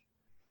change.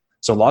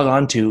 So log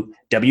on to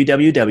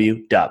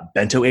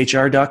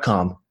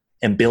www.bentohr.com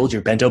and build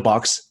your bento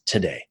box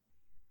today.